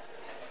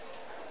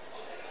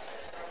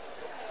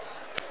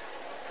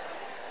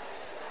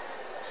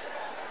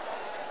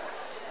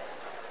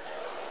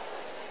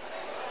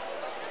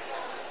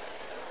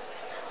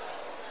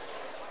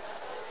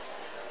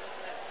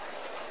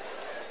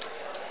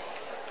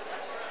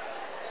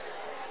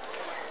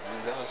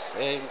 The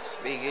saints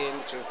begin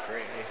to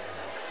pray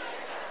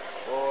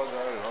for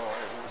the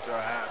Lord to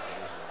have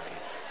his way.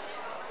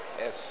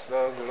 Yes,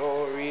 the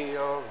glory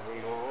of the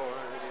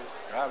Lord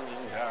is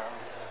coming down.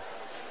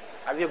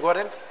 Have you got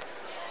it?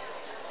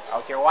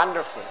 Okay,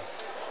 wonderful.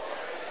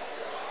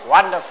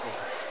 Wonderful.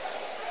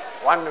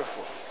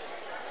 Wonderful.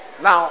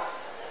 Now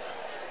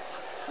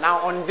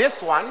on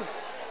this one,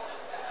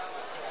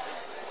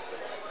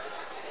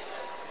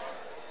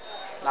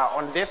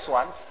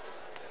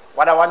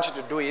 what I want you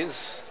to do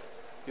is,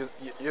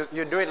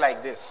 you do it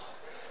like this.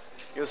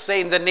 You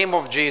say, in the name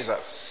of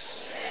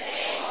Jesus,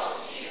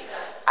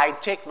 I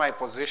take my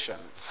position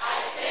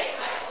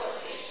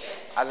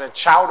as a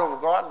child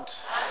of God,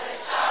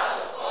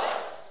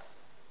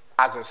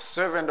 as a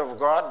servant of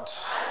God,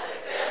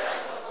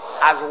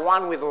 as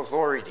one with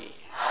authority,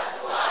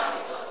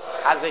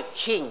 as a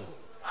king,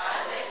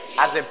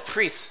 as a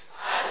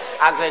priest,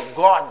 as a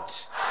God,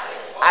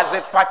 as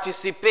a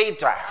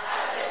participator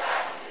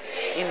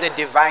in the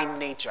divine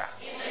nature.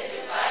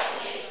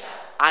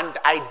 And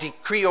I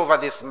decree over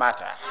this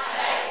matter.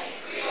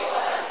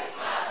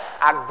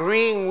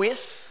 Agreeing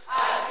with,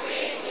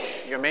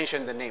 you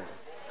mentioned the name.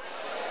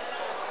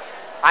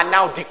 And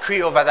now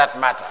decree over that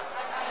matter.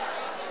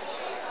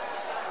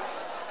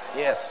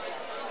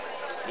 Yes.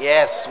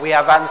 Yes, we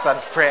have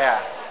answered prayer.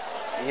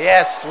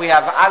 Yes, we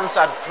have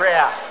answered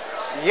prayer.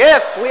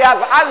 Yes, we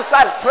have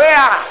answered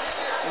prayer.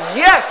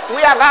 Yes,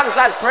 we have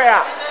answered prayer.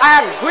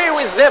 I agree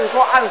with them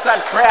for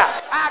answered prayer.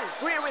 I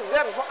agree with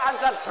them for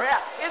answered prayer.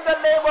 In the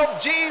name of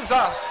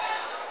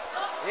Jesus.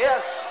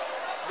 Yes,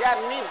 their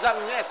needs are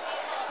met.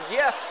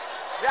 Yes,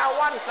 their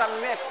wants are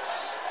met.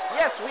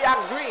 Yes, we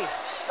agree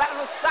that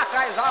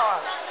Lusaka is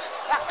ours.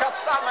 That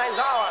Kasama is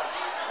ours.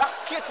 That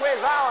Kitwe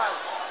is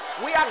ours.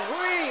 We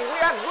agree. We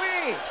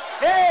agree.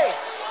 Hey,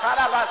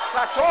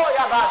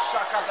 Parabasatoya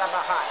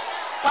Bashakadabahai.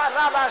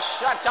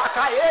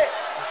 Parabashatakaye.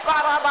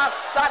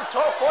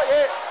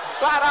 Barabasantokoye.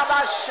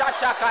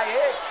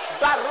 Barabashatakaye.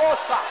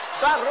 Barosa.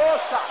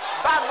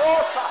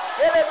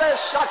 Eleve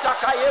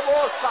Shatakaye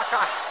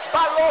Mosaka.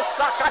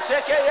 Balosa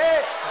Katekeye.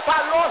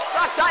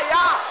 Balosa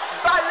Taya.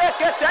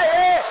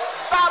 Baleketeye.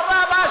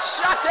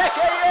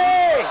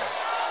 Barabashatekeye.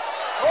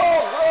 Oh,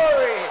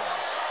 glory.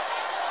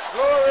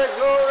 Glory,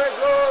 glory,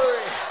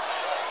 glory.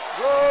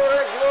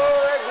 Glory,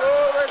 glory,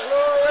 glory,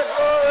 glory,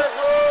 glory,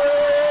 glory.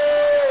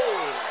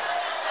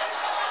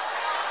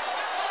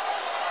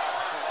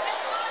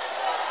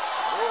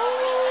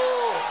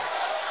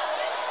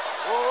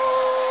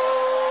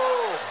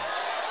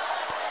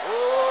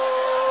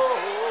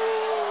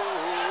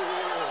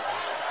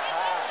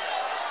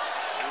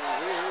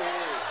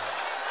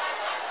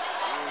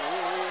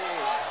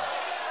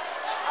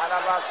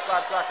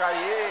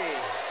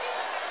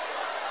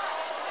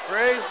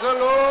 Praise the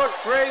Lord,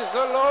 praise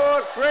the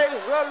Lord,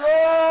 praise the Lord.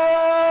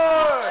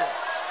 Glory.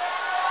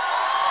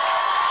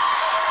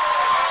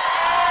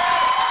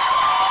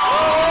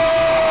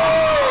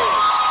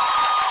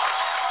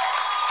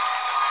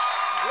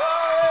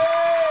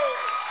 Glory.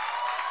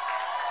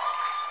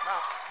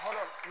 Now, hold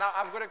on. Now,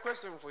 I've got a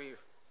question for you.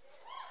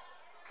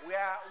 We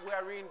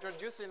are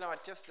reintroducing our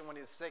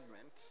testimony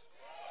segment,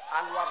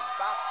 and we're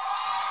back.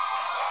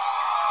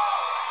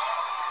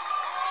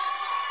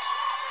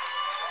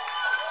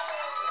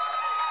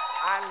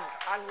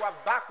 And we're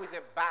back with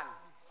a bang.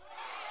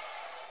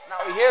 Now,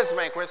 here's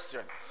my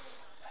question.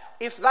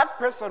 If that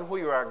person who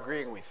you are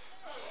agreeing with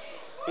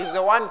is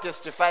the one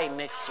testifying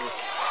next week,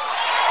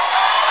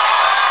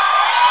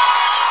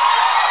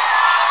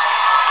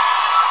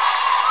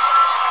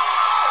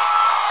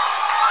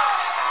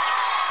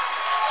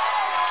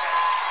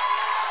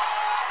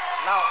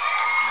 now,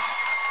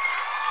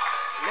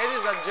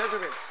 ladies and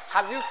gentlemen,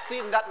 have you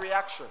seen that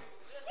reaction?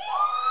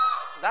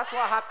 That's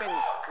what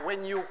happens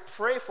when you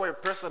pray for a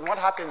person. What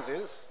happens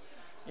is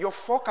your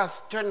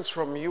focus turns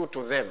from you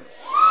to them.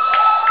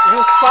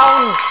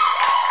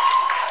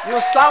 You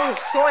sound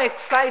so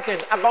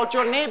excited about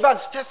your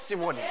neighbor's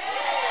testimony.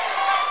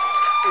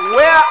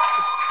 Where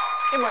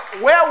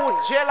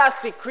would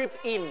jealousy creep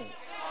in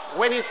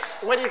when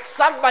it's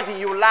somebody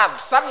you love,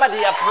 somebody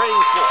you're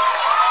praying for?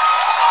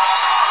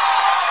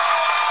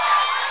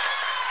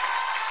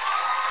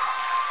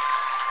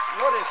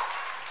 Notice,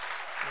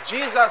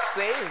 Jesus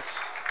said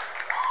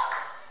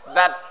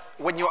that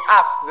when you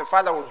ask, the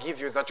Father will give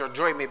you, that your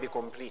joy may be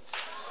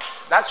complete.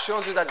 That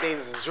shows you that there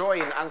is joy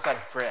in answered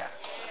prayer.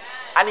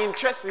 And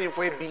interestingly,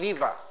 for a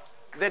believer,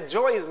 the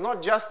joy is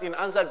not just in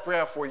answered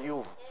prayer for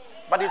you,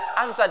 but it's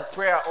answered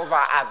prayer over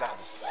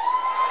others.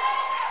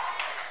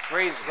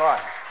 Praise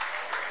God.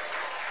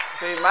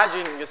 So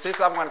imagine you see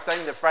someone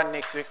standing in the front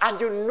next to you, and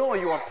you know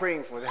you are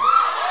praying for them.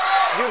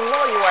 You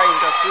know you are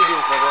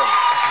interceding for them.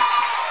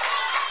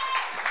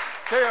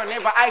 Tell your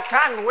neighbor, I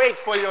can't wait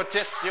for your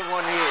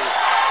testimony.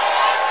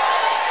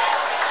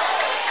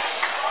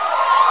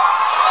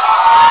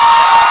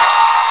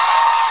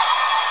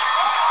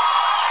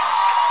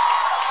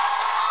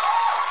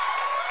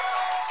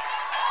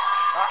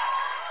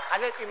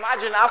 And then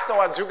imagine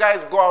afterwards you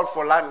guys go out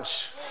for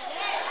lunch.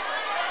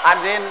 And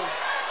then,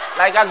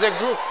 like as a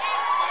group,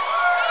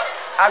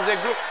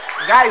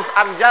 guys,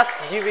 I'm just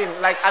giving,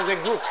 like as a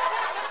group.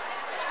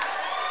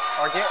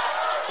 Okay?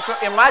 So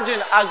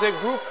imagine as a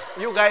group,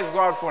 you guys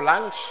go out for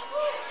lunch,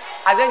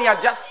 and then you're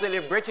just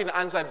celebrating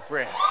answered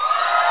prayer.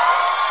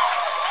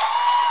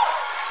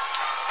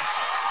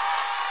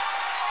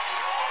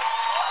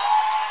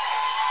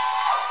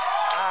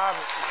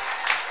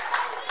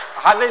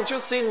 Haven't you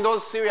seen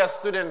those serious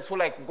students who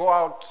like go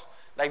out,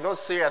 like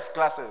those serious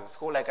classes,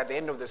 who like at the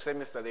end of the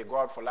semester, they go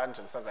out for lunch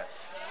and stuff like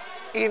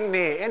that? In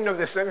the end of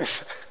the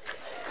semester,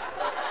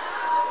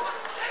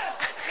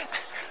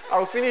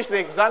 I'll finish the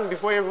exam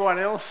before everyone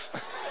else.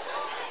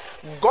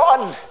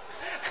 Gone.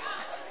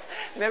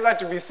 Never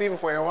to be seen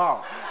for a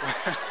while.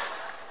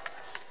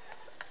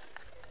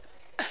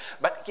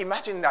 But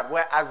imagine that,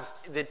 whereas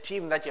the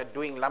team that you're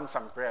doing lump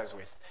sum prayers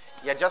with,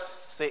 you're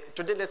just say,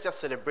 today let's just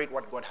celebrate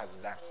what God has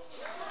done.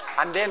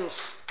 And then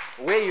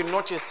where you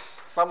notice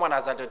someone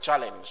has had a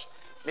challenge,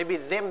 maybe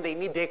them, they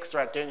need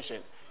extra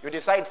attention. You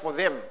decide for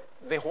them,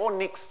 the whole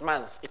next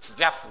month, it's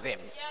just them.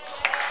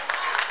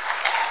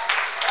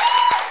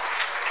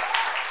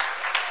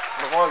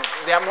 Because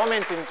there are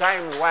moments in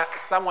time where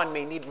someone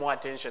may need more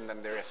attention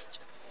than the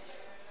rest.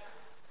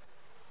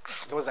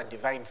 Those are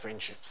divine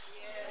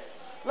friendships.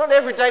 Not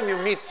every time you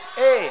meet,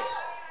 hey,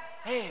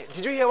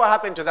 did you hear what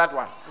happened to that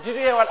one? Did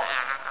you hear what?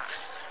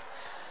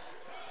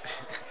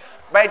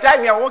 By the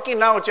time you're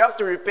walking out, you have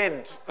to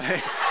repent.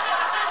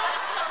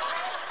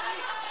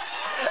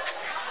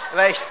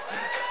 Like,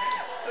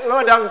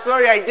 Lord, I'm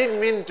sorry, I didn't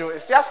mean to.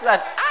 It's just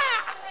that,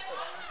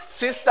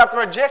 sister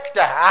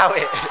projector.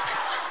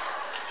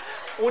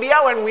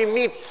 Uria, when we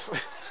meet.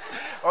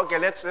 Okay,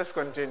 let's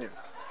continue.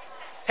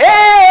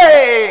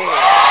 Hey!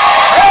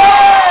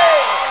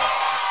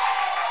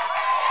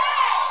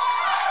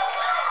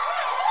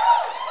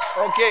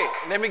 Okay,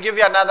 let me give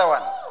you another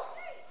one.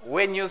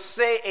 When you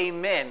say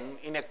amen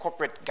in a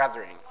corporate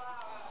gathering,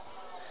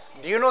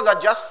 do you know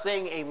that just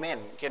saying amen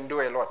can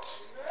do a lot?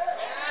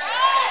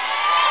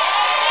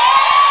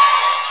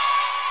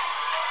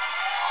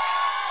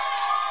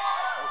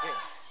 Okay.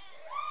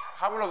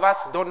 How many of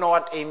us don't know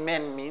what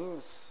amen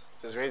means?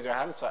 Just raise your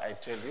hand so I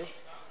tell you.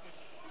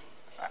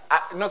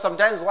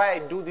 Sometimes why I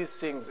do these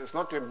things is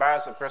not to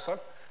embarrass a person.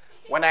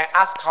 When I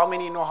ask how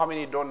many know, how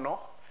many don't know,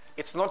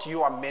 it's not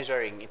you I'm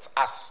measuring, it's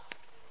us.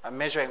 I'm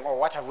measuring,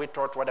 what have we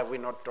taught, what have we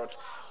not taught?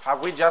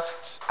 Have we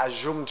just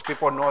assumed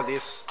people know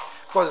this?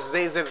 Because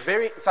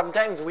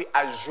sometimes we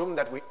assume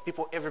that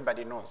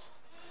everybody knows.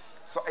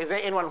 So is there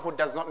anyone who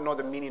does not know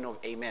the meaning of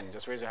amen?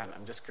 Just raise your hand,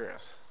 I'm just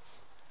curious.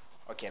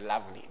 Okay,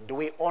 lovely. Do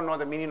we all know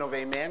the meaning of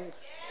amen?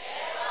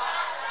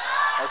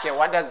 Yes. Okay,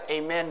 what does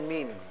amen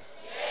mean?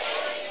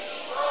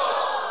 Yes.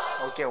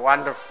 Okay,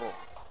 wonderful.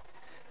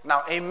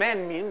 Now,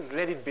 amen means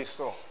let it be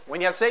so.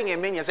 When you're saying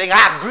amen, you're saying,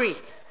 I agree.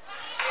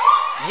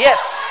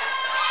 Yes.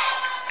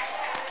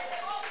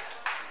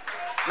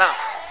 Now,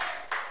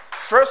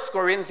 1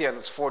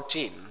 Corinthians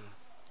 14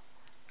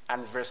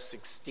 and verse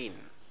 16.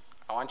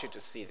 I want you to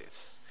see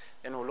this.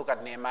 Then we'll look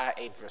at Nehemiah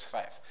 8 verse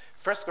 5.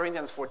 1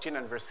 Corinthians 14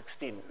 and verse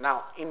 16.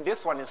 Now, in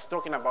this one, it's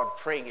talking about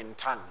praying in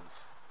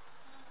tongues.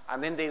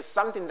 And then there's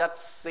something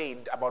that's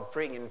said about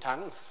praying in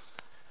tongues,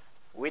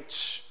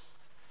 which,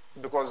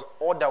 because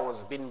order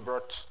was being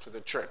brought to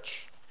the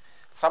church.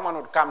 Someone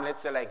would come,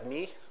 let's say like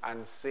me,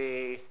 and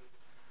say,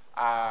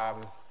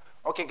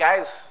 okay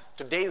guys,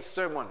 today's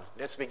sermon,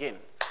 let's begin.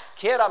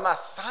 Kerama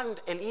sand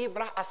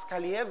elibra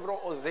ascalievro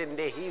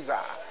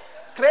ozendehiza.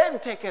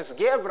 Krentekes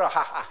gebra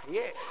ha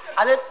yeah.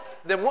 And then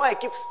the more I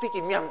keep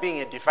speaking, me I'm being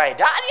edified.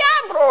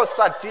 Bro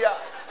satia.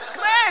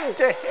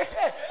 Krente.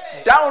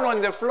 Down on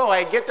the floor,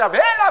 I get up.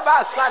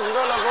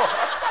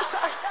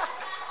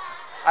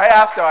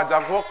 Afterwards,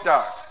 I've walked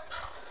out.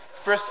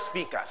 First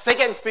speaker.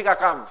 Second speaker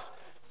comes.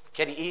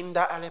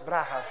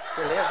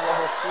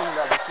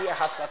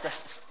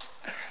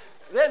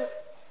 Then,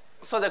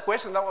 so the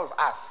question that was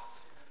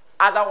asked,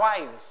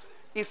 otherwise,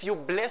 if you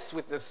bless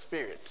with the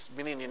Spirit,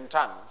 meaning in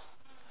tongues,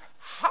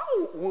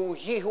 how will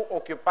he who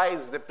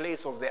occupies the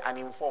place of the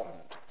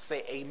uninformed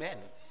say amen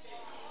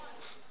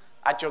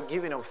at your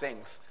giving of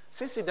thanks,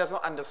 since he does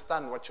not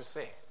understand what you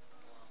say?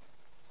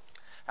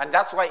 And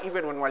that's why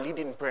even when we're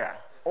leading prayer,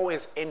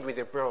 always end with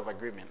a prayer of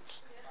agreement.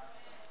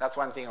 That's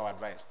one thing I would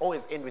advise.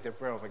 Always end with a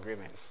prayer of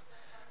agreement.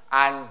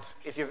 And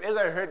if you've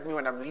ever heard me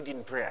when I'm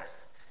leading prayer,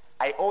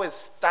 I always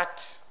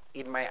start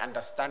in my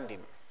understanding.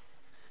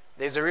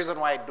 There's a reason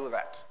why I do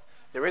that.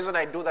 The reason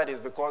I do that is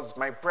because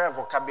my prayer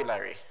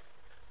vocabulary,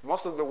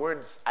 most of the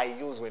words I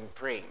use when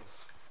praying,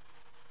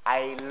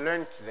 I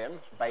learned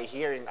them by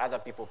hearing other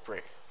people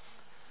pray.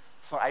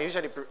 So I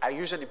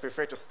usually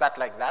prefer to start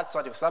like that,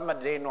 so that if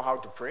somebody didn't know how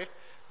to pray,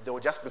 they will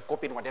just be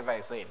copying whatever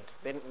I said.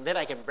 Then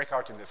I can break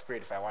out in the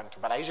spirit if I want to.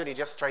 But I usually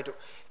just try to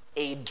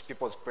aid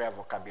people's prayer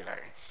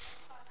vocabulary,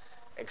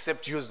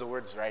 except use the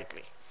words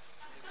rightly.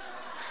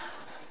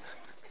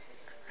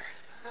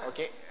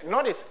 Okay?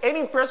 Notice,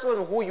 any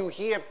person who you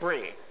hear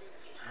pray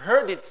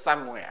heard it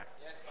somewhere.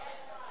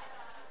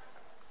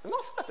 No,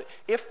 seriously.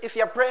 If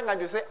you're praying and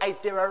you say, I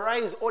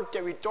terrorize all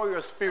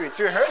territorial spirits,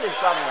 you heard it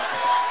somewhere.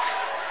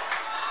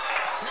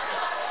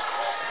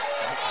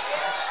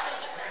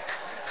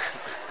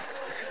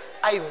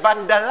 I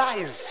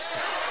vandalize,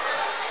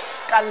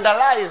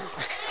 scandalize.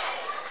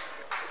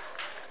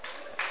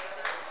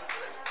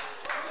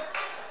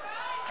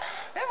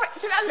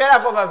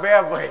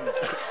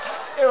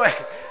 Anyway,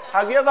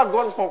 have you ever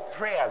gone for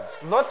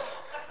prayers?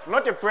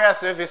 Not a prayer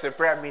service, a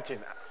prayer meeting.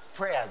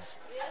 Prayers.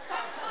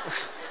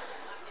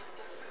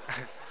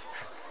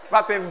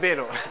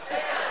 Mapembero.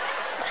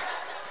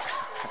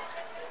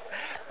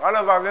 One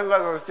of our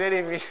members was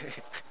telling me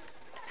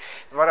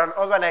about an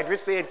overnight which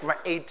said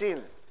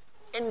 18,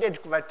 ended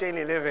 10,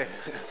 11.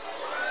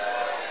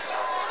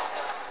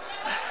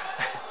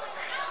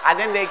 And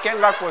then they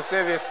came back for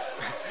service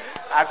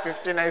at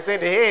 15. I said,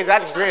 hey,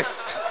 that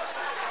grace.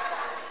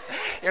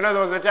 You know,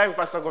 there was a time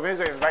Pastor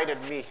Gomenzo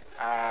invited me.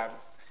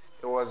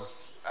 It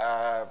was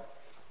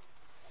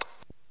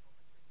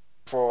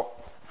before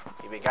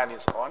he began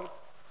his own.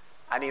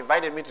 And he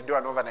invited me to do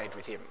an overnight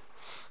with him.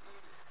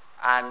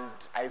 And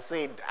I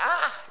said,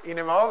 in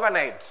my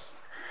overnight,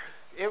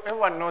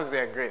 everyone knows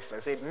their grace. I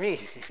said, me.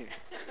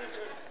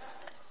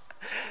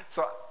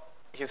 So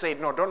he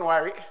said, no, don't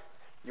worry.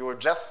 You will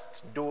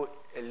just do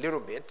a little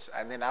bit,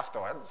 and then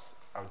afterwards,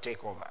 I'll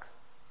take over.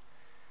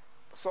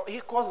 So he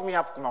calls me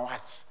up,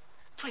 what?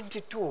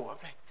 22. I'm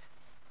like,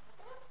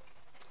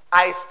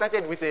 I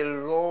started with a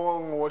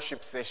long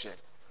worship session.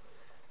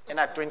 And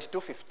at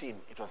 22:15,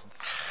 it was...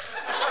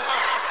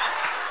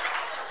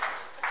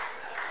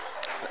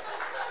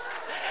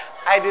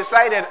 I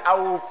decided I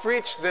will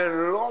preach the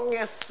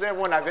longest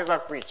sermon I've ever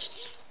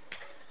preached.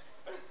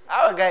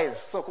 Our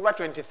guys, so Kuba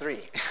 23.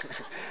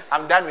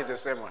 I'm done with the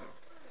sermon.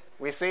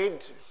 We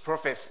said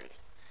prophecy.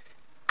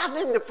 And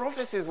then the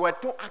prophecies were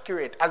too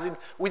accurate. As in,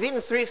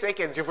 within 3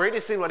 seconds, you've already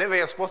seen whatever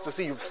you're supposed to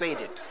see, you've said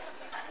it.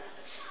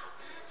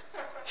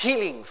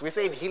 Healings, we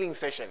said healing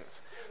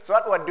sessions. So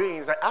what we're doing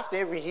is that after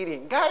every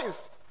healing,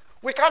 guys,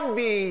 we can't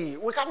be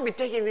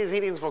taking these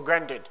healings for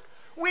granted.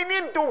 We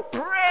need to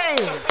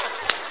praise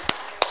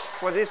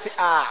for this.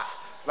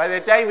 By the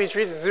time we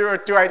reached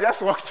 02, I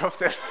just walked off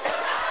the stage.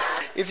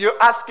 If you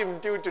ask him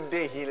to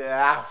today, he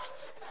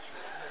laughed.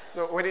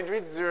 So when it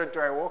reached 02,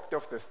 I walked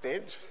off the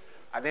stage,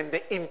 and then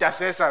the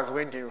intercessors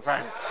went in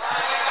front.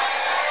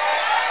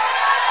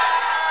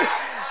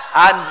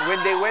 And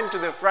when they went to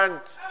the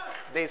front,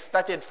 they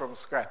started from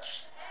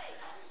scratch.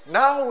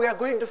 Now we are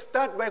going to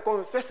start by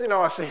confessing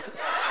our sins.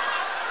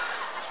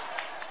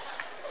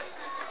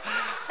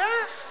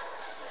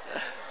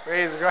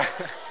 Praise God.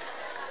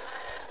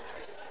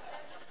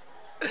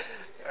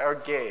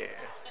 Okay.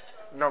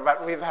 No,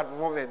 but we've had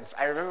moments.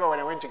 I remember when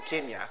I went to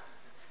Kenya,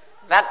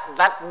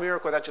 that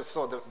miracle that you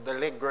saw, the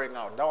leg growing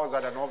out, that was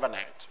at an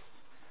overnight.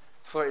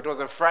 So it was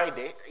a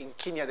Friday. In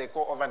Kenya, they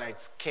call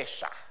overnights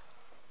Kesha.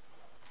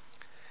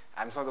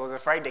 And so there was a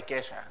Friday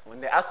Kesha.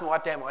 When they asked me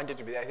what time I wanted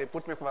to be there, they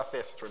put me my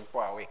first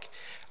 24 awake.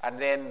 And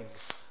then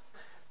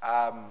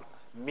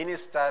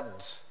ministered,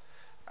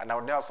 and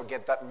I'll never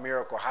forget that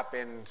miracle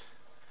happened.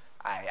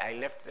 I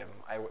left them.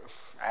 I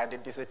had a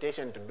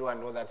dissertation to do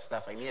and all that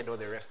stuff. I needed all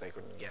the rest I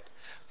could get.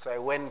 So I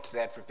went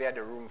there, prepared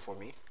a room for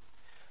me.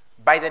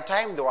 By the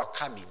time they were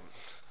coming,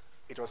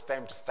 it was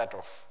time to start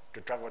off,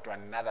 to travel to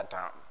another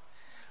town.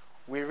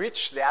 We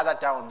reached the other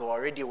town, they were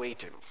already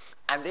waiting.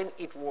 And then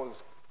it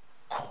was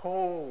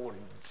cold.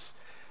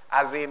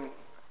 As in,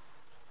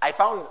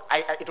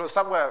 it was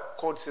somewhere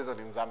cold season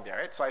in Zambia,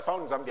 right? So I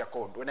found Zambia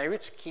cold. When I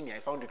reached Kenya, I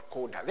found it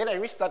colder. Then I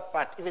reached that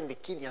part, even the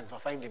Kenyans were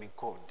finding it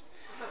cold.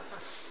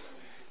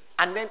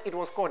 And then it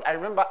was cold. I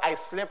remember I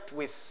slept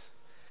with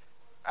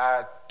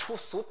 2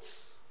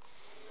 suits.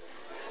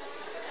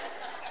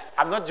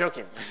 I'm not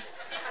joking.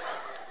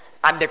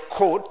 And a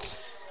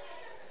coat.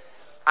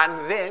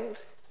 And then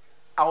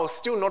I was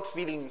still not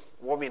feeling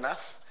warm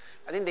enough.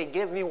 And then they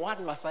gave me one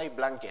Maasai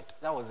blanket.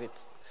 That was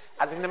it.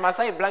 As in, the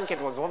Maasai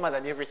blanket was warmer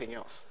than everything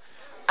else.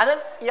 And then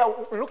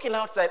you're looking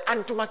outside,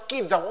 and to my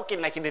kids are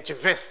walking like in a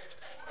vest.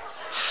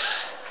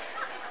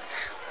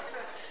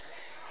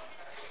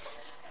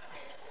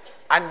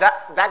 And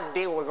that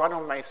day was one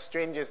of my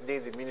strangest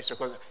days in ministry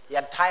because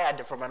you're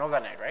tired from an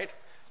overnight, right?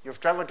 You've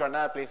traveled to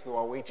another place, they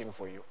were waiting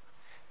for you.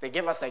 They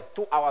gave us like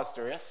 2 hours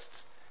to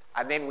rest,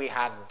 and then we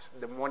had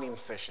the morning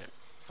session.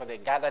 So they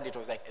gathered, it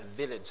was like a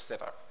village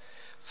setup.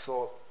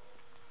 So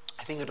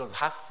I think it was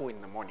 4:30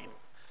 in the morning,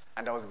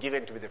 and I was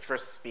given to be the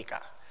first speaker.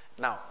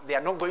 Now, they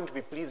are not going to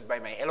be pleased by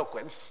my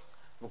eloquence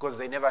because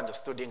they never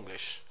understood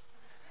English.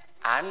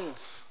 And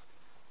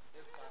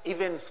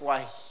even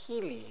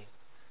Swahili,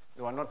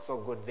 they were not so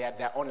good. They had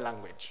their own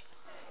language.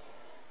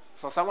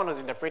 So someone was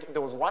interpreting.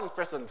 There was one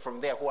person from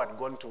there who had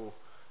gone to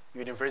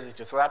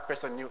university, so that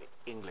person knew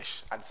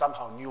English and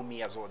somehow knew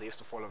me as well. They used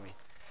to follow me.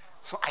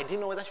 So I didn't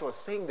know whether she was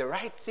saying the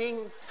right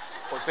things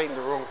or saying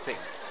the wrong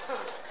things.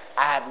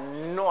 I had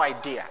no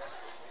idea.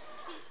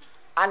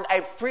 And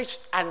I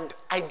preached, and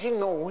I didn't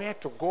know where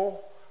to go,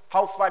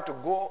 how far to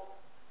go.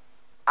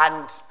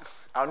 And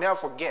I'll never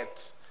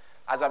forget,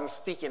 as I'm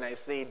speaking, I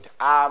said,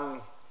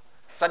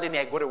 suddenly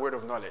I got a word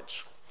of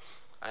knowledge.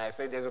 And I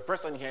said, there's a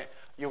person here,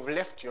 you've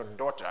left your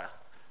daughter,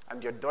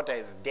 and your daughter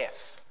is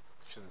deaf.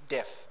 She's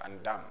deaf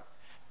and dumb.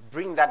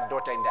 Bring that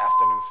daughter in the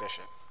afternoon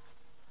session.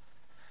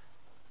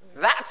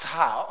 That's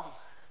how,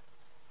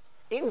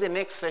 in the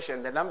next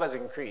session, the numbers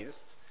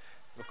increased,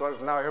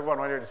 because now everyone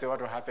wanted to say what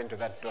will happen to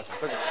that daughter.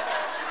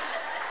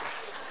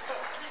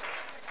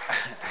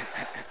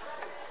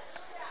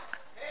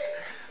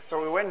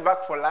 So we went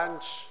back for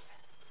lunch,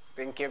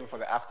 then came for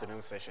the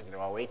afternoon session. They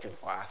were waiting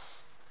for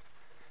us.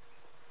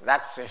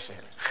 That session,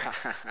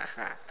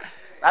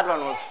 that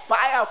one was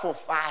fire for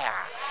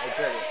fire, I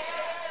tell you.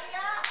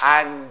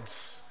 And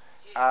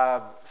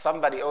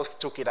somebody else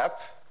took it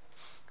up.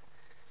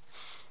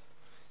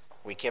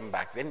 We came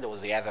back. Then there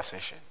was the other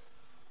session.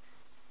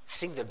 I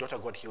think the daughter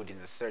got healed in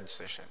the 3rd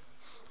session.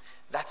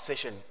 That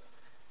session,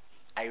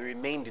 I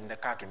remained in the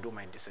car to do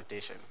my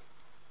dissertation.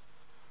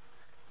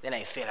 Then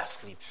I fell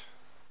asleep.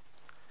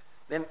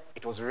 Then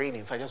it was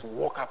raining, so I just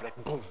woke up like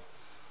boom.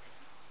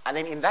 And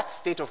then in that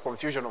state of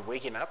confusion of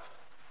waking up,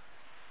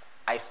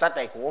 I start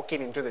like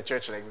walking into the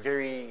church like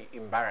very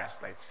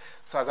embarrassed.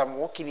 So as I'm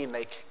walking in,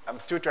 like I'm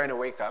still trying to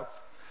wake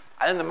up.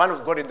 And then the man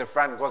of God in the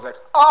front goes like,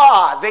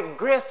 the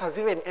grace has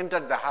even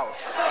entered the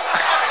house.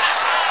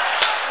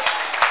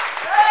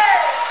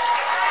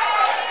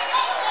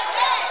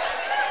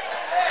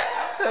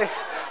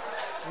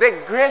 The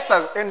grace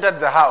has entered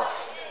the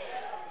house.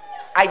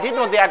 I didn't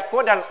know they had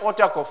called an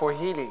altar call for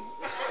healing.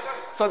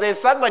 So there's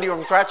somebody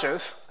on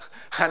crutches,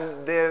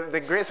 and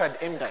the grace had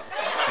entered.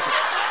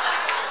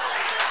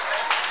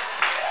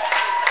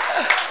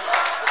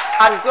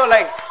 And so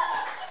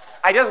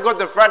I just got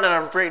the front and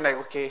I'm praying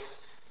okay,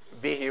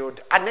 be healed.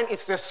 And then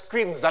it's the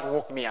screams that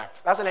woke me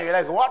up. That's when I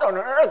realized, what on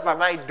earth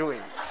am I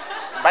doing?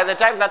 By the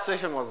time that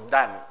session was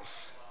done,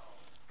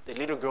 the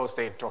little girl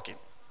started talking.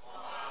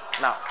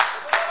 Now,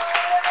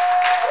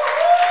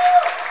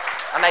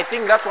 and I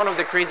think that's one of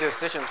the craziest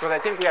sessions, because I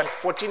think we had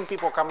 14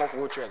 people come off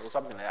wheelchairs or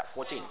something like that.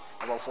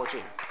 About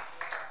 14.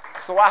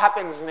 So what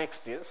happens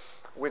next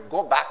is, we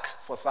go back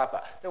for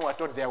supper. Then we're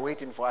told they're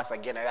waiting for us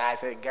again. And I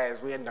said,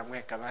 guys, we end up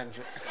where command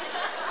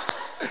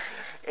you.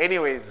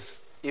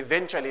 Anyways,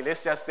 eventually,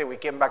 let's just say we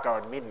came back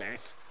around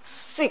midnight.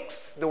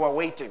 6, they were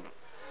waiting.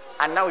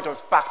 And now it was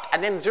packed.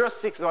 And then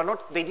 06,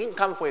 they didn't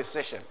come for a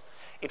session.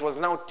 It was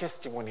now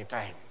testimony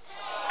time.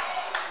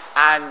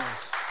 And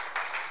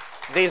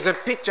there's a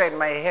picture in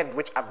my head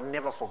which I've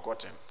never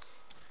forgotten.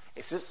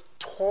 It's this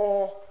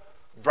tall,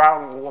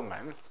 brown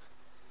woman.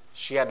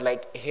 She had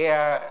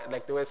hair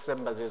like the way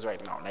Sembas is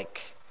right now,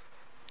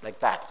 like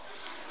that.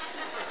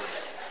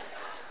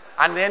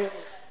 And then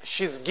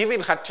she's giving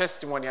her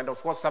testimony, and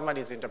of course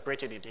somebody's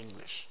interpreting it in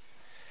English.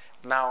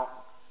 Now,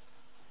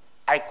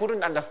 I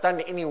couldn't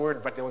understand any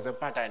word, but there was a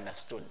part I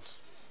understood.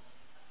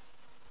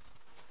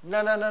 No.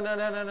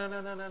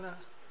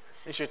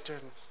 And she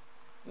turns.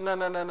 No,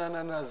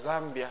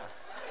 Zambia.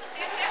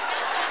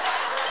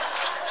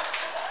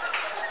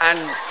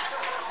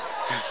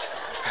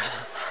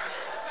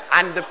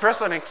 And the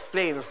person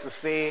explains to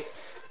say,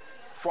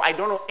 for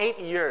 8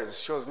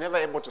 years, she was never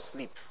able to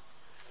sleep.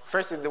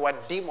 First, there were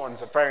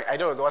demons apparently. I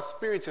don't know, there were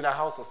spirits in her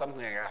house or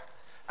something like that.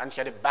 And she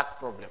had a back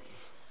problem.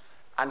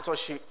 And so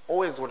she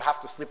always would have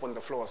to sleep on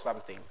the floor or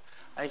something.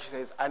 And she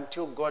says,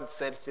 until God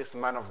sent this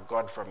man of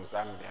God from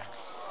Zambia.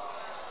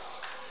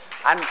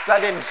 And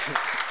suddenly,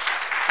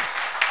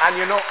 and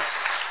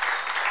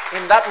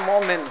in that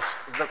moment,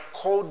 the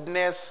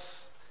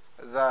coldness,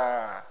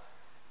 the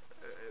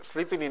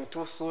sleeping in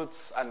 2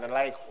 suits and the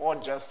like, all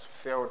just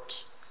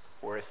felt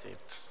worth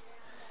it.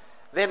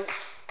 Then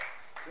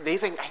I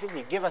think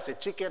they gave us a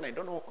chicken. I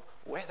don't know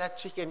where that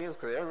chicken is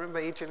because I don't remember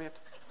eating it.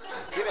 I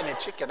was given a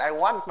chicken. I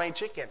want my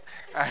chicken.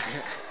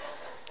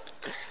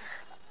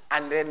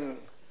 And then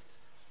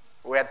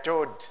we're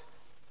told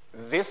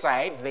this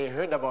side, they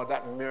heard about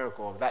that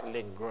miracle of that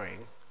leg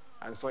growing.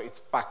 And so it's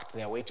packed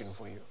there waiting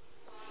for you.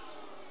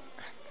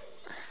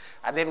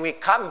 And then we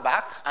come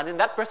back, and then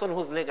that person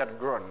whose leg had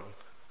grown,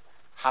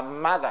 her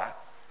mother,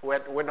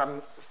 when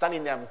I'm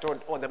standing there, I'm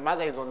told, oh, the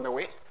mother is on the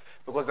way.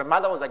 Because the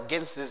mother was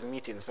against these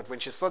meetings, but when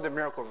she saw the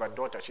miracle of her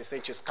daughter, she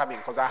said she's coming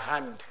because her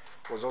hand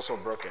was also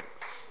broken.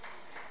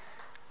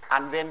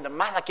 And then the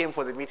mother came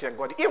for the meeting and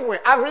God,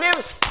 I've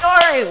lived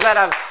stories that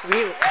I've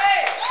lived.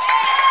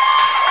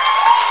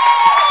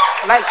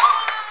 Like,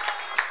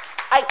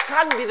 I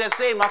can't be the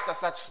same after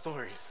such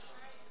stories.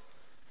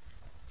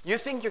 You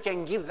think you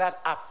can give that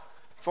up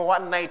for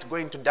one night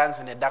going to dance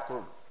in a dark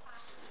room?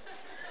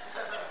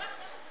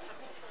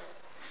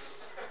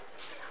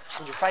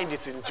 And you find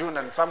it's in June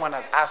and someone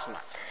has asthma.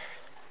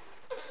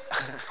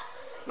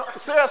 No,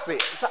 seriously.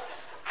 So,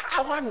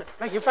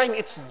 you find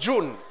it's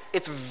June.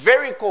 It's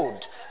very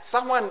cold.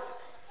 Someone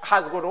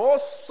has got all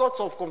sorts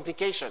of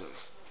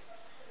complications.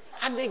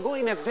 And they go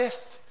in a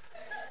vest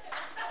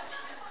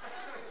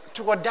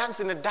to go dance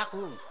in a dark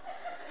room.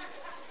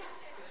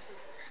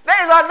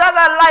 There is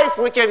another life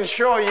we can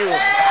show you.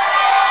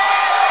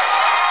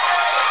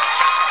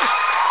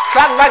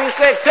 Somebody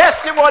say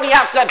testimony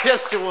after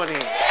testimony.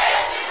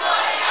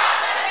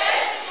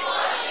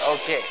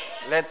 Okay,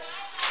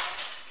 let's.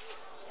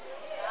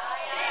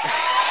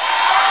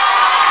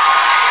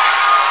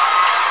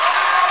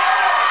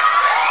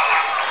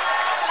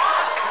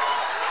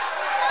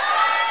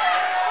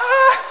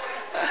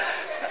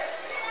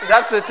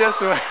 That's the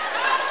testimony.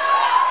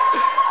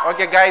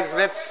 Okay, guys,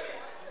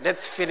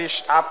 let's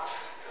finish up.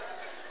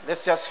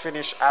 Let's just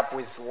finish up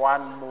with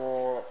one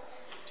more.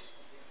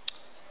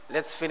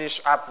 Let's finish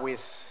up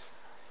with.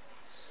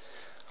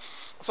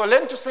 So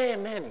learn to say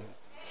amen.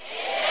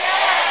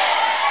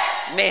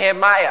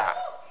 Nehemiah.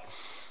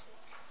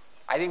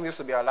 I think this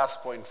will be our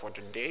last point for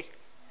today.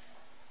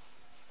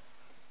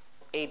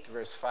 8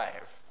 verse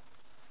 5.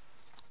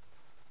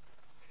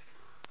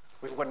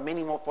 We've got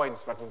many more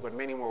points, but we've got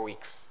many more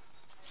weeks.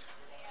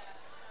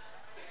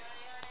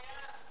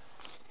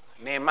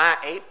 Nehemiah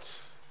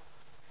 8.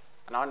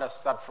 And I want to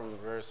start from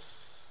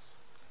verse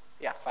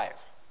 5.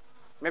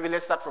 Maybe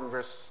let's start from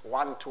verse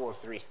 1, 2, or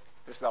 3.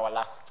 This is our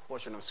last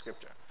portion of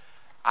scripture.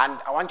 And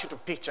I want you to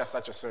picture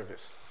such a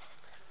service.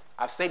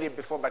 I've said it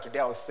before, but today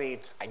I'll say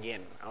it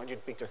again. I want you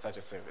to picture such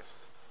a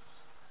service.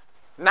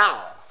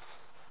 Now,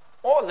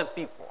 all the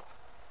people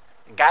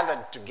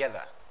gathered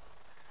together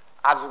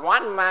as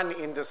one man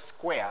in the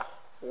square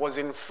was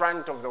in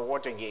front of the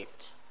water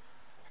gate.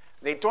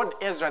 They told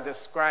Ezra the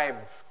scribe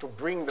to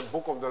bring the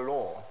book of the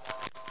law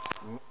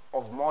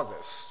of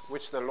Moses,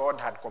 which the Lord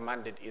had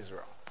commanded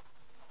Israel.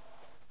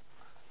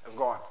 Let's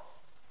go on.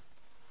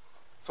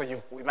 So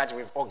imagine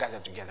we've all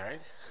gathered together,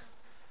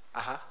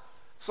 right?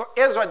 So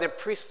Ezra the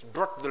priest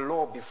brought the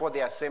law before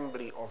the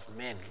assembly of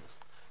men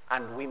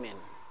and women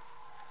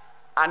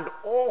and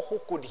all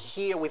who could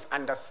hear with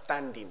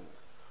understanding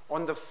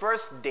on the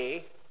first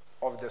day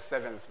of the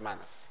 7th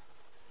month.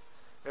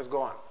 Let's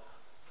go on.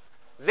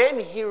 Then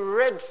he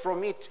read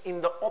from it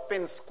in the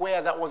open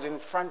square that was in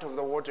front of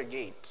the water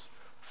gate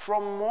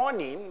from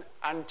morning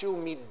until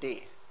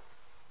midday.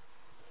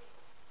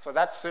 So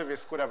that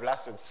service could have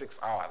lasted 6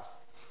 hours.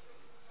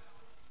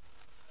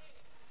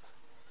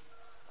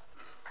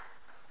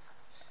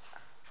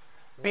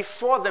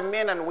 Before the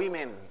men and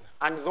women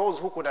and those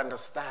who could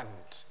understand,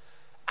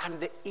 and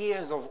the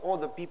ears of all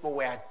the people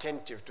were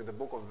attentive to the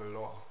book of the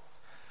law.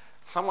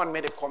 Someone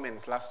made a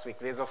comment last week.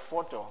 There's a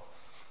photo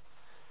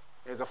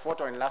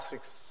in last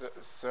week's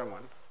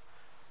sermon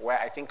where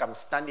I think I'm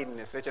standing in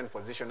a certain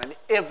position and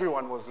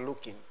everyone was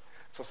looking.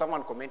 So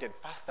someone commented,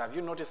 Pastor, have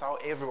you noticed how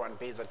everyone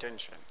pays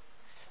attention?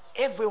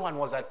 Everyone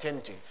was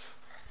attentive.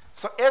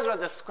 So Ezra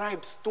the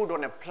scribe stood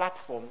on a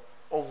platform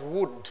of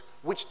wood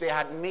which they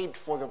had made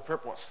for the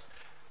purpose.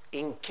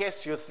 In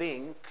case you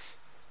think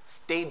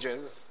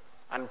stages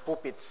and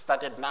pulpits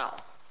started now.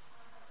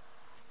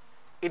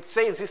 It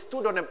says he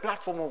stood on a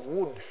platform of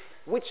wood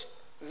which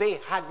they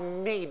had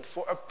made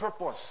for a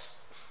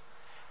purpose.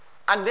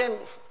 And then,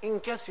 in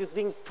case you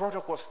think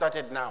protocol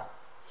started now.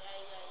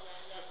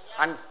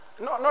 And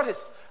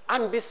notice,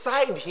 and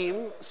beside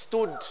him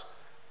stood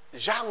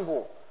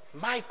Django,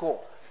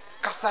 Michael,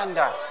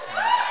 Cassandra,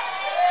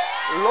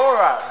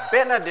 Laura,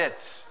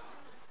 Bernadette,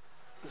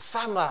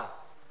 Sama.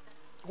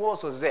 Who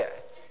else was there?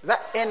 Is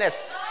that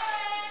Ernest?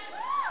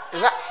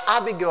 Is that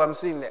Abigail I'm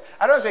seeing there?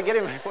 I don't know if you're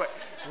getting my point.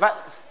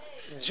 But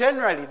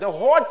generally, the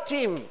whole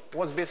team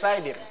was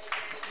beside him.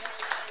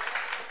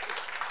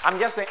 I'm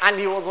just saying, and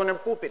he was on a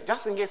pulpit,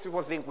 just in case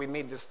people think we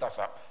made this stuff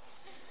up.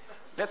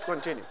 Let's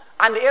continue.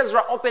 And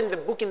Ezra opened the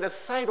book in the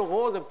sight of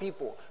all the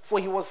people, for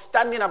he was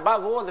standing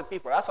above all the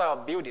people. That's why our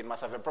building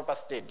must have a proper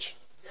stage.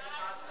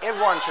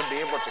 Everyone should be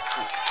able to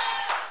see.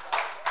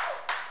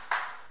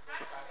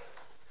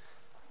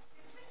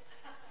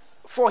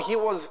 For he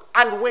was,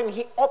 and when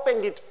he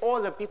opened it,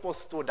 all the people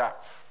stood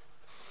up.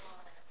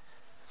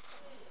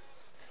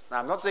 Now,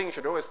 I'm not saying you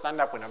should always stand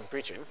up when I'm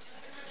preaching,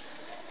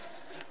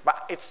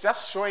 but it's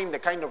just showing the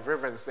kind of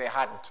reverence they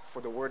had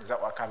for the words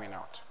that were coming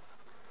out.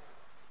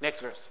 Next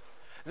verse.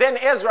 Then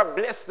Ezra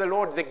blessed the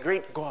Lord, the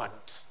great God.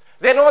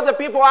 Then all the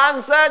people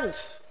answered,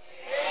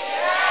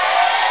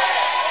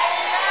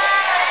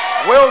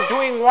 well,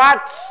 doing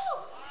what?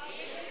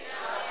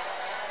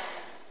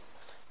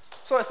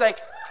 So it's like,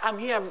 I'm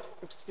here, I'm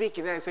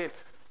speaking, and I said,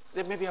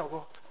 then maybe I'll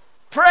go,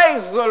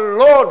 praise the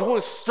Lord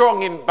who's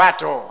strong in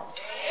battle.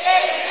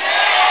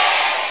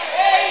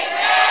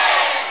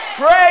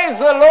 Praise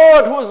the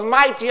Lord who's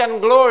mighty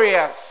and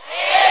glorious.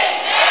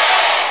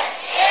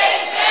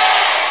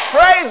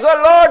 Praise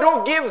the Lord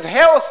who gives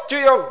health to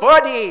your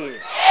body.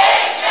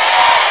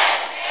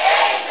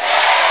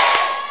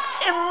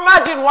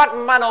 Imagine what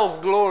manner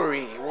of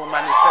glory will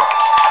manifest.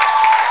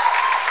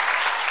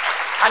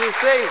 And it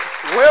says,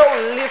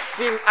 well,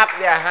 lifting up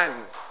their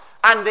hands,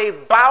 and they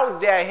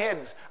bowed their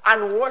heads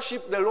and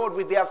worshiped the Lord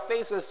with their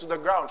faces to the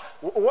ground.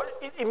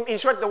 In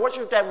short, the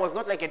worship time was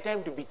not like a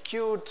time to be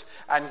cute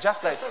and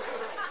just like,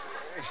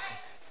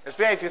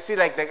 especially if you see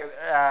like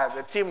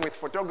the team with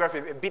photography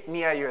a bit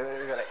near you,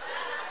 you're like,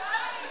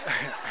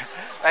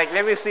 like,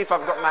 let me see if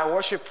I've got my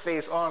worship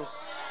face on.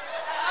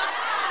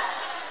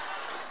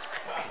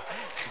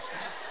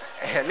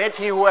 Let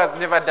he who has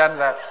never done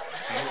that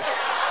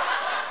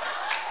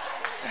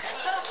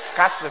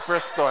cast the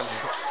first stone.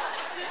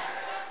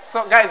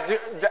 So guys,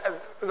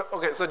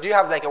 okay, so do you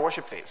have like a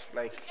worship face?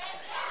 Like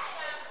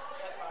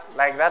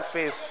that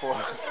face for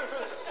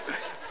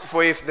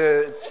if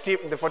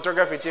the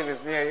photography team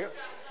is near you?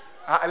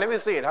 Let me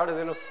see it. How does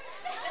it look?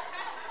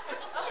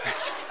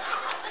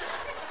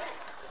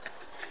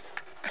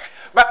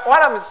 But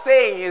what I'm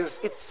saying is,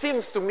 it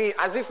seems to me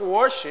as if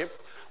worship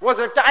was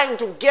a time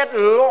to get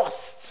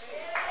lost.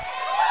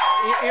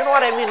 You know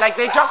what I mean? Like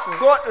they just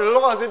got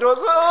lost. It was,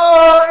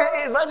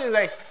 imagine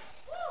like,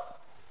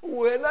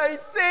 when I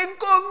think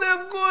of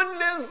the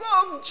goodness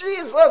of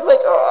Jesus,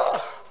 like,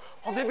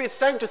 or maybe it's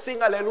time to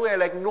sing hallelujah.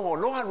 Like, no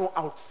one will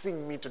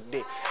outsing me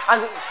today.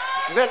 As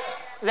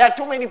there are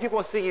too many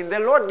people singing. The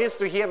Lord needs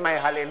to hear my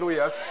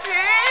hallelujah. Sing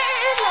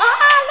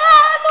hallelujah.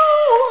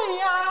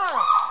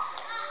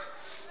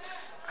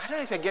 I don't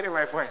know if you're getting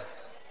my point.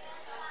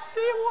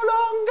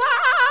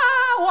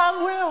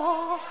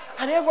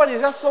 And everyone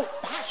is just so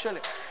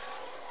passionate.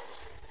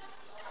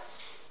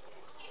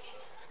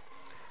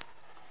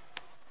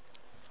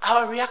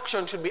 Our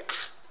reaction should be,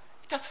 it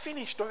has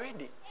finished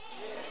already.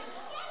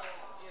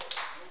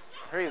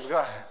 Praise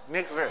God.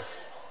 Next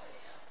verse.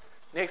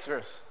 Next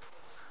verse.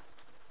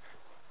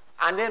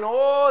 And then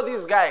all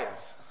these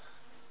guys,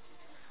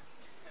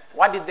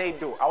 what did they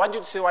do? I want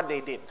you to see what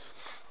they did.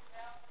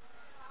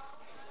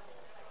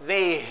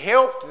 They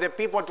helped the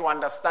people to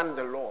understand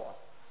the law,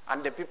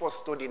 and the people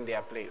stood in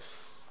their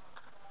place.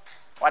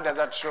 What does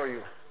that show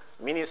you?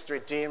 Ministry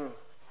team,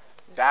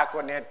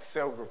 diaconate,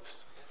 cell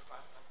groups.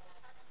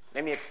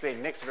 Let me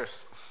explain. Next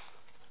verse.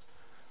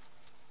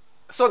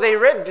 So they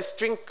read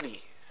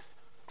distinctly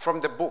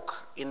from the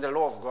book in the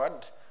law of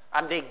God,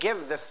 and they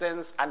gave the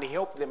sense and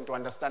helped them to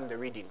understand the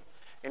reading.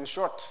 In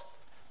short,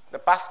 the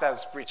pastor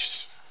has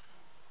preached.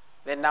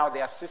 Then now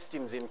there are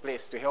systems in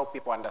place to help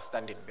people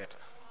understand it better.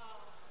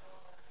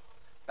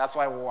 That's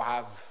why we'll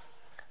have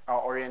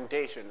our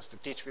orientations to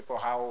teach people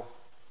how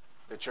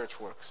the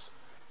church works.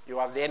 You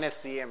have the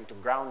NSCM to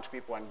ground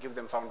people and give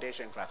them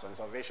foundation class and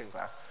salvation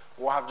class.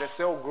 We'll have the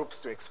cell groups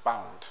to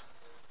expound.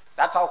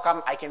 That's how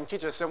come I can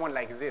teach a sermon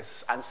like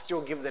this and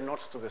still give the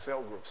notes to the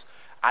cell groups.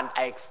 And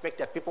I expect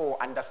that people will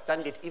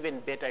understand it even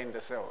better in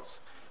the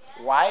cells.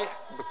 Why?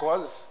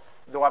 Because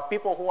there are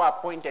people who are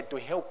appointed to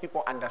help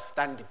people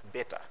understand it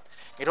better.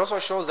 It also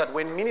shows that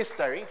when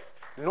ministering,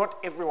 not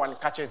everyone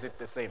catches it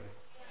the same.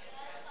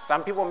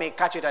 Some people may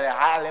catch it at a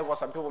higher level,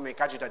 some people may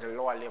catch it at a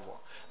lower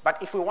level.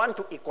 But if we want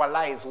to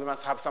equalize, we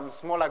must have some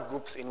smaller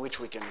groups in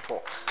which we can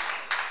talk.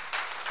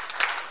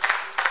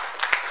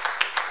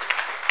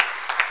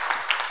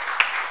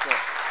 So,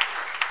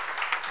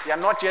 if you are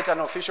not yet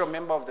an official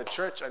member of the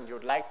church and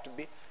you'd like to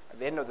be, at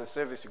the end of the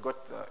service, you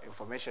got the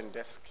information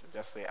desk.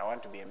 Just say, I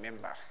want to be a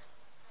member.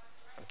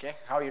 Okay?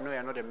 How you know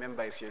you're not a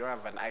member if you don't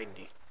have an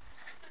ID?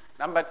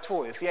 Number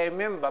two, if you're a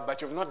member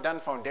but you've not done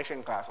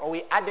foundation class, or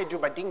we added you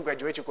but didn't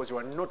graduate you because you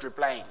were not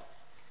replying,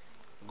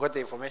 got the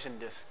information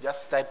desk.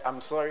 Just type,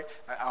 I'm sorry,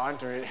 I want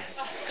to read.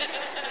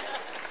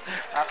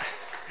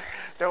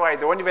 Don't worry,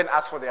 they won't even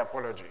ask for the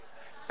apology.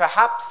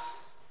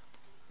 Perhaps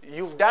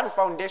you've done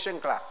foundation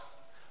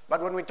class,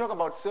 but when we talk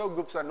about cell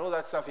groups and all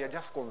that stuff, you're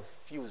just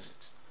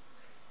confused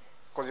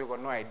because you've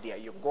got no idea.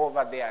 You go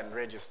over there and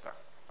register,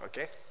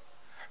 okay?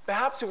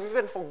 Perhaps you've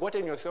even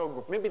forgotten your cell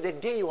group. Maybe the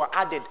day you were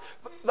added,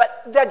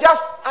 but they're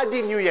just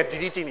adding you, you're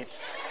deleting it.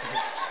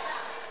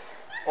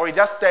 Or you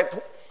just typed,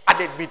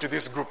 added me to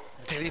this group,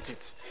 delete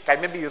it.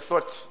 Like maybe you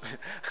thought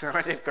you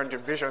wanted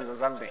contributions or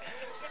something.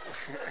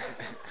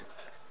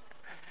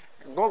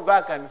 Go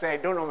back and say, I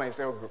don't know my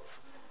cell group.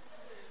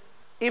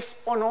 If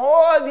on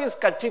all these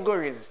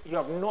categories, you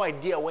have no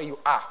idea where you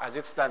are as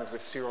it stands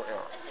with 0 error,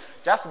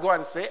 just go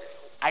and say,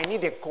 I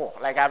need a call.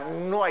 Like I have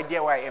no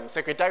idea where I am.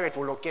 Secretariat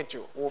will locate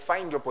you. We'll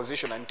find your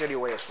position and tell you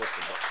where you're supposed to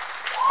go.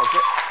 Okay?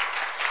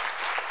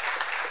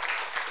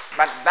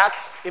 But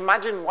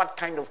imagine what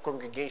kind of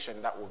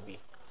congregation that would be.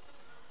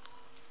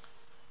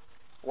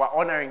 We're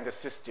honoring the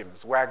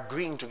systems. We're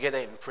agreeing together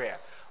in prayer.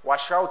 We're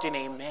shouting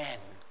amen.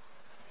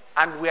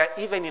 And we are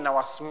even in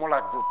our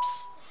smaller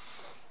groups.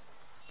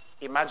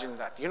 Imagine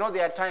that. You know,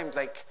 there are times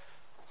like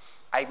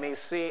I may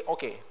say,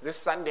 okay, this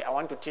Sunday I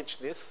want to teach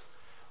this,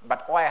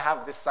 but all I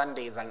have this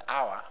Sunday is an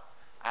hour,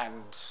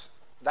 and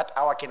that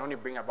hour can only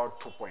bring about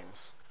 2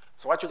 points.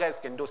 So what you guys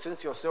can do,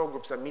 since your cell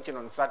groups are meeting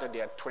on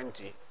Saturday at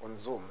 20 on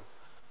Zoom,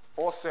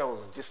 all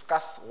cells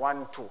discuss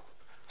 1, 2,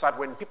 so that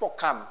when people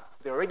come,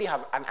 they already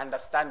have an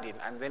understanding,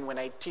 and then when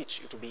I teach,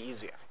 it will be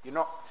easier. You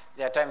know,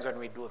 there are times when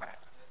we do that.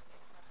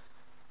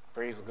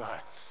 Praise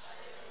God.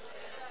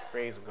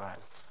 Praise God.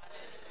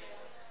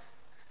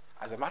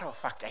 As a matter of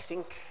fact, I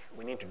think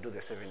we need to do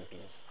the 7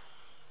 Ps.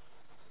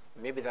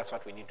 Maybe that's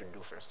what we need to do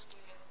first.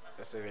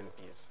 The 7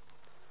 Ps.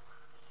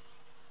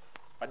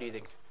 What do you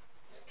think?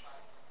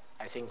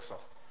 I think so.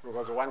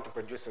 Because we want to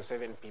produce the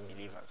 7 P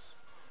believers.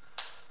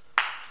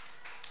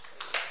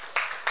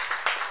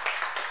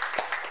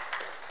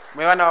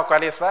 Mwewana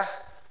wakwalesa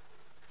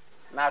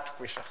na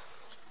tupwisha.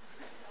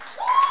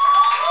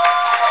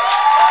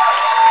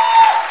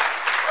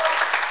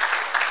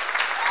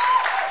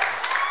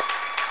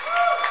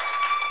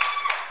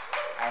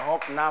 I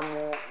hope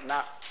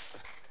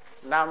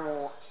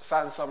namu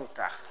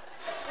sansomka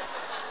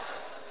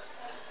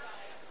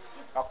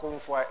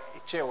akumfwa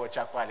ichewo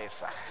cha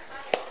kwalesa.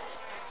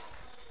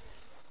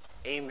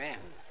 Amen.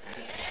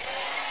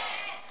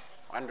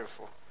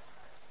 Wonderful.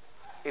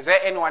 Is there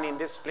anyone in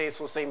this place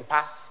who's saying,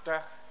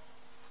 Pastor,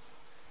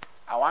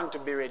 I want to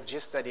be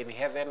registered in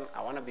heaven.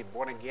 I want to be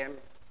born again.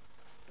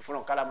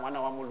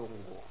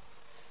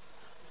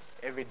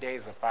 Every day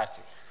is a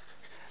party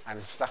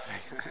and stuff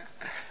like that.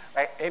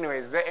 Like, anyway,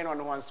 is there anyone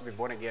who wants to be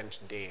born again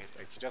today?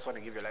 Like, you just want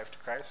to give your life to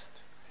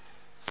Christ?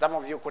 Some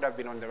of you could have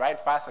been on the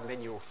right path and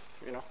then you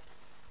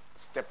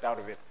stepped out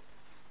of it.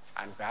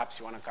 And perhaps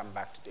you want to come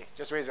back today.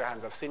 Just raise your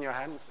hands. I've seen your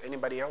hands.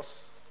 Anybody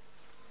else?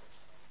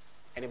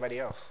 Anybody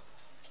else?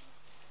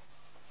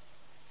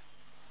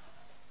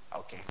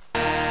 Okay.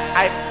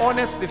 I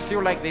honestly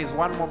feel like there's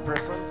one more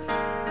person.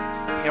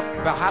 You're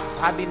perhaps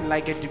having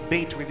like a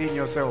debate within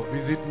yourself.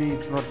 Is it me?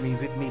 It's not me.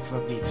 Is it me? It's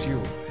not me. It's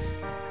you.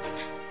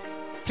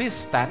 Please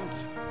stand.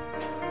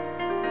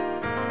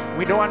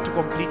 We don't want to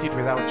complete it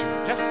without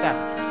you. Just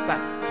stand.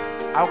 Stand.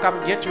 I'll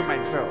come get you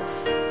myself.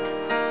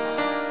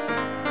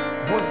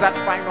 Who's that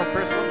final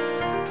person?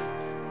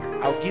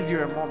 I'll give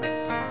you a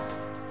moment.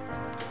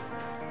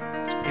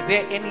 Is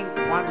there any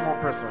one more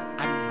person?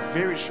 I'm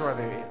very sure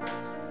there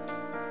is.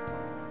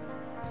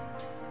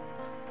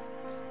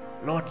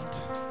 Lord,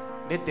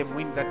 let them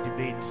win that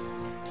debate.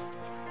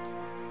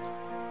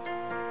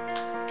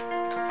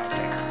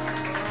 Okay.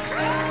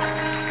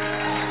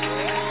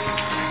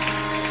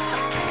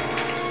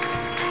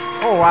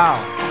 Oh, wow.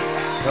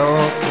 The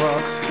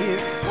cross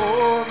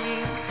before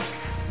me.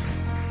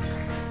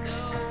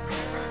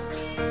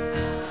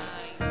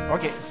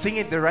 Okay, sing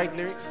it the right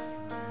lyrics.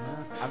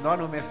 I'm the one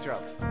who messed you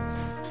up.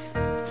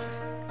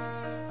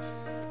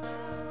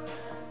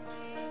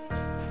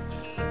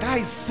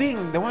 Guys,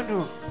 sing the one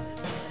who.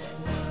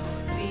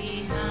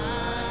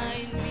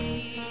 Behind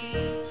me,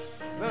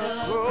 the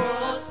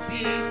cross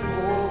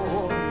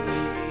before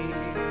me.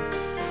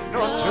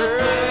 No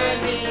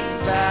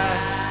turning back.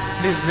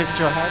 Please lift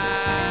your hands.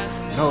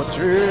 No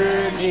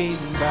turning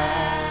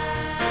back.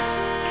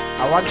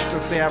 I want you to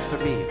say after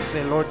me.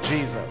 Say, Lord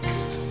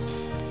Jesus,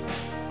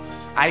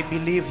 I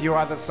believe you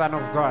are the Son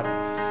of God.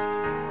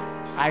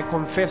 I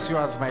confess you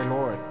as my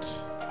Lord.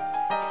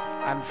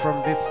 And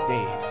from this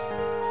day,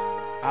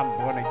 I'm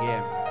born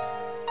again.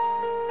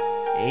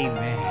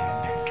 Amen.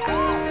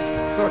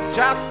 So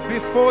just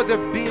before the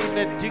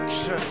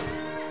benediction,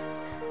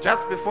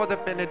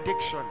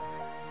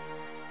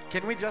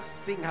 can we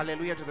just sing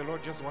hallelujah to the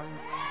Lord just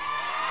once?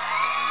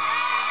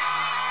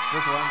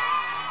 Just once.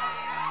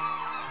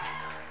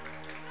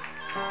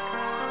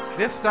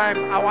 This time,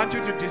 I want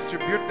you to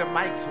distribute the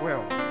mics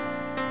well.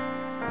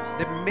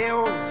 The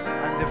males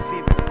and the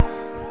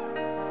females.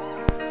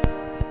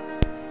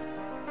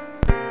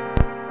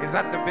 Is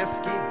that the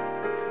best key?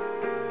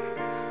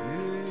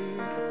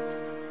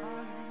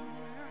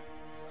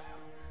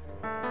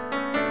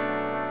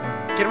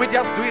 Can we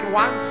just do it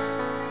once?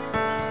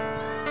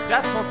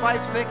 Just for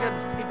 5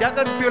 seconds? It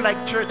doesn't feel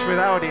like church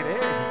without it, eh?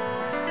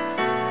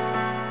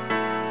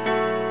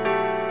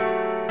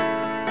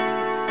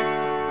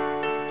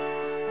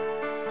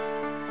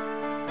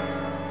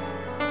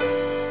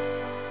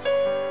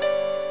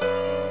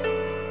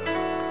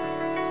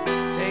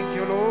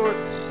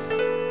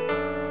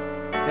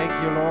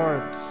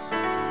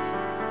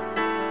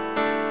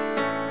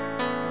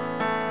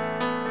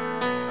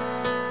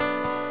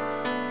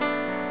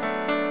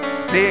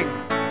 Sing.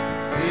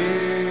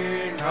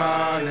 Sing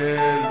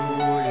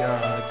hallelujah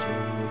to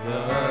the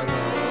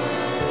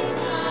Lord.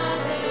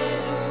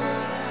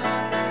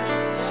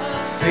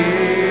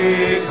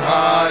 Sing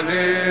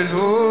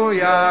hallelujah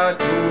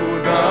to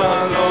the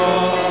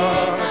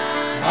Lord.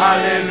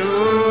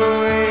 Hallelujah.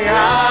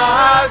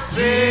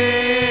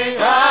 Sing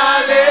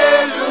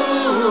hallelujah.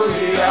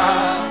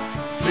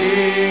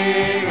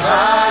 Sing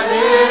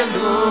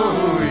hallelujah.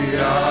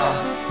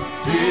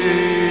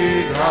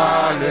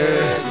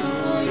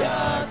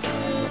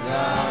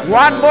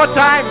 One more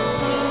time.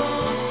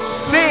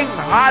 Sing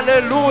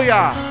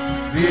hallelujah.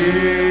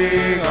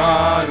 Sing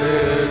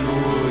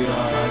hallelujah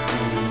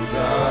to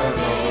the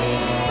Lord.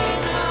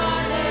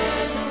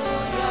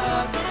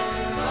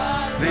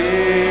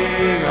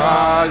 Sing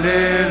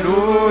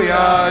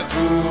hallelujah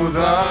to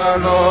the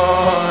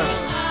Lord.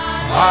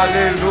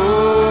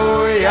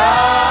 Hallelujah.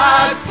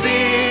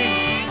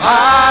 Sing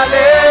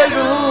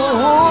hallelujah.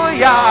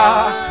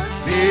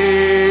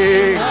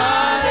 Sing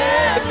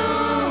hallelujah.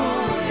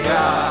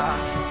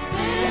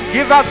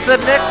 Give us the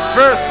next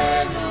verse.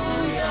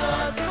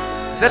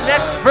 The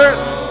next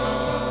verse.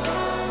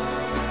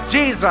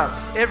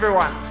 Jesus,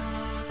 everyone.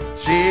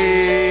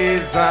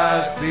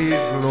 Jesus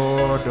is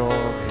Lord of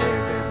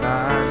heaven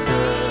and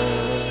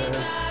earth.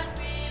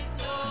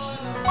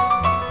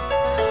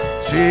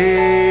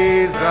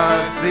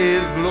 Jesus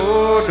is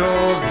Lord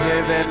of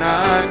heaven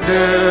and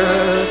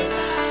earth.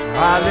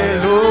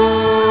 Hallelujah.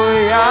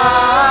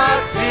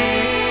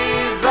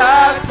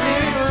 Jesus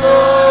is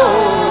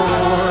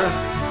Lord.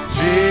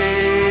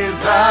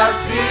 Jesus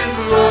is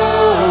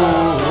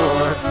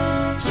Lord.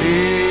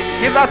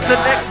 Give us the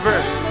next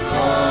verse.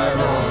 Lord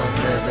of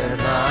heaven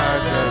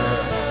and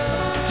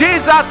earth.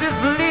 Jesus is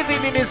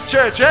living in his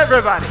church,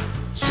 everybody.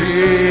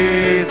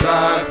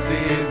 Jesus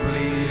is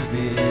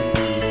living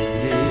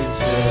in his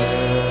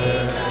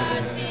church.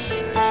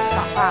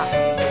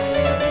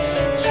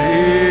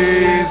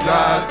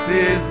 Jesus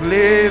is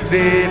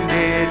living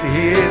in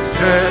his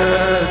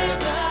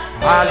church.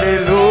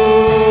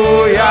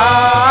 Hallelujah.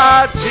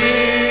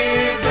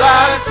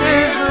 Jesus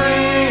is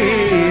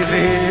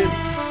living.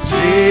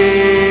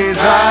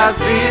 Jesus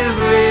is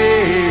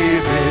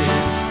living.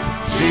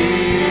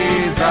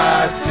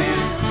 Jesus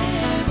is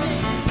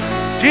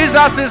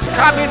Jesus is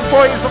coming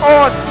for his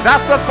own.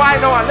 That's the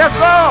final one. Let's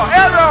go,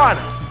 everyone.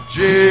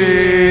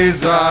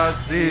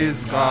 Jesus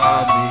is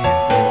coming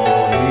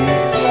for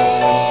his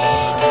own.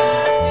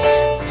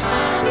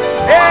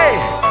 Hey!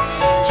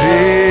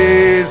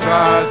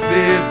 Jesus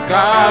is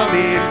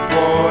coming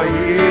for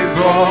his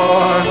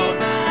own.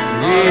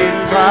 He's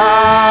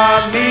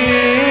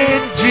coming.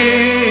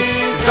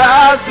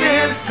 Jesus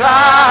is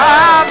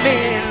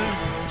coming.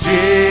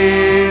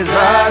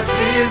 Jesus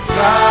is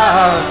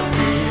coming.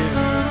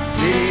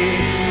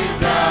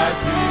 Jesus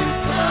is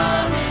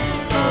coming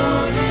for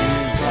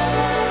his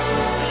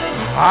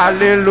own.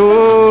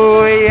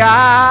 Hallelujah.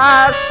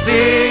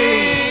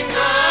 Sing.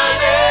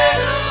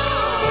 Hallelujah.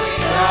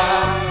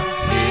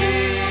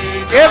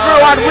 Sing.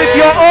 Everyone with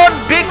your own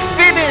big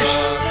finish.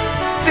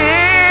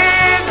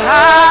 Sing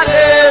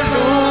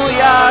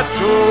hallelujah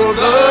to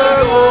the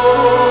Lord.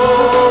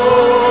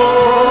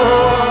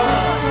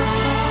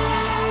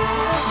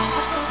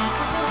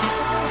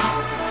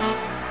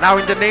 Now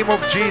in the name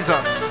of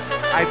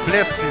Jesus, I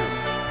bless you.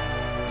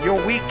 Your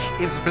week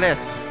is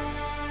blessed.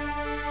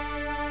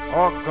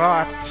 Oh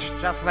God,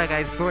 just like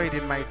I saw it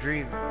in my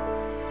dream,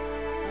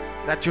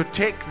 that you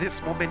take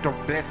this moment of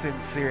blessing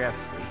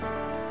seriously,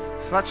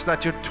 such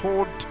that you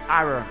told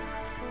Aaron,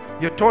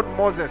 you told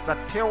Moses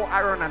that tell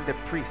Aaron and the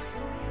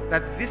priests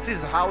that this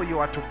is how you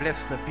are to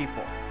bless the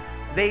people.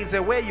 There is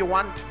a way you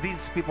want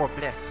these people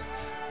blessed.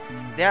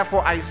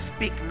 Therefore, I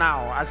speak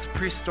now as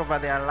priest over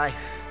their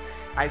life.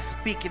 I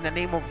speak in the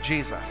name of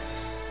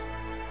Jesus.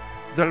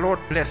 The Lord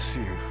bless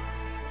you.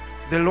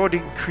 The Lord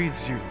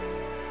increase you.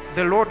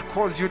 The Lord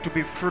cause you to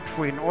be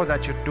fruitful in all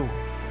that you do.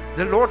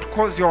 The Lord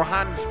cause your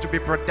hands to be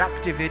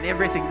productive in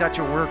everything that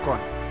you work on.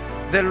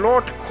 The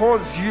Lord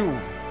cause you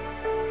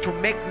to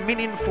make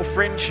meaningful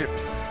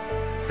friendships.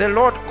 The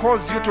Lord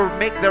cause you to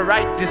make the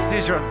right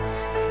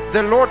decisions.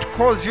 The Lord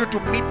cause you to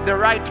meet the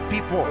right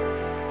people.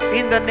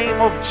 In the name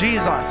of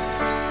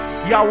Jesus,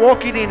 you are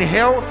walking in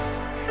health.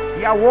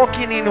 You are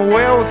walking in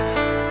wealth.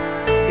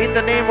 In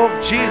the name of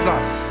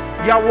Jesus,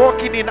 you are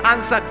walking in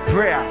answered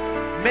prayer.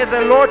 May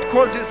the Lord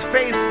cause his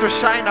face to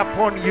shine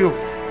upon you.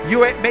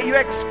 May you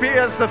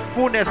experience the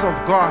fullness of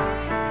God.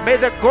 May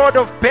the God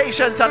of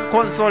patience and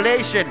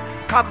consolation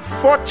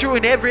comfort you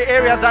in every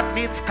area that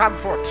needs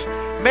comfort.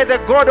 May the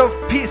God of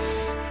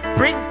peace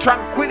bring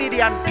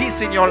tranquility and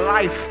peace in your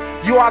life.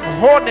 You have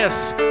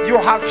wholeness. You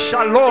have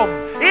shalom.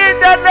 In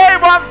the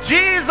name of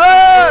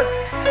Jesus.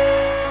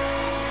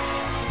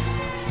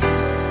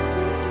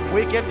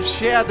 We can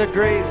share the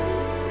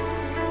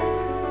grace.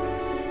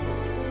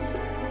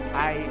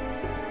 I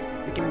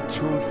became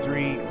 2,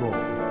 3, go.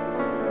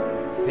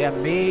 The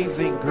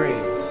amazing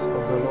grace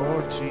of the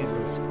Lord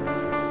Jesus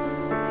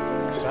Christ,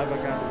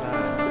 extravagant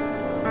love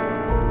of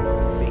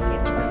God, the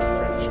intimate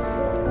friendship of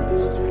the Holy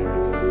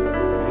Spirit,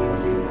 be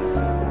with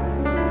us.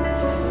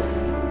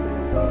 Surely,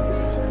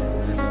 goodness and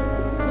mercy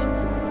shall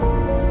follow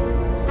all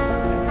the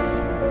days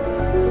of our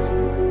lives, and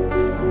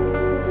we will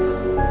dwell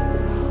in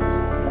the house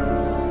of the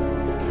Lord.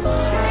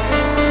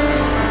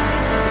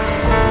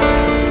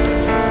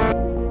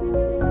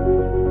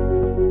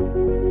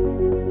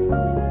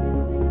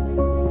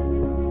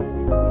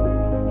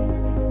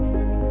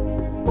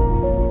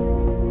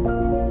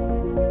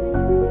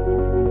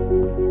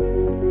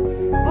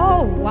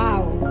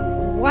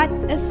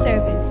 this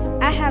service.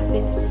 I have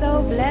been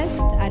so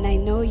blessed, and I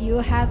know you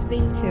have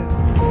been too.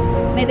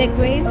 May the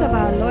grace of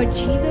our Lord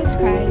Jesus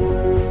Christ,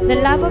 the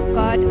love of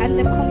God, and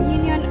the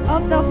communion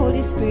of the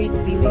Holy Spirit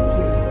be with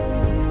you.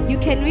 You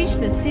can reach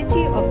the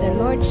City of the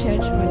Lord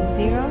Church on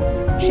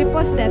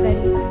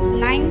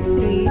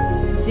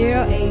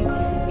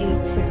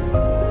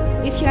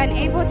 0-777-930882. If you are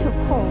unable to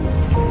call,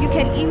 you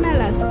can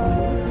email us on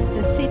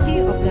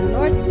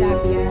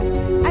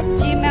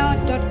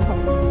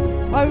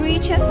thecityofthelordzambia@gmail.com or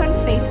reach us on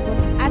Facebook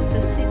at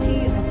The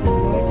City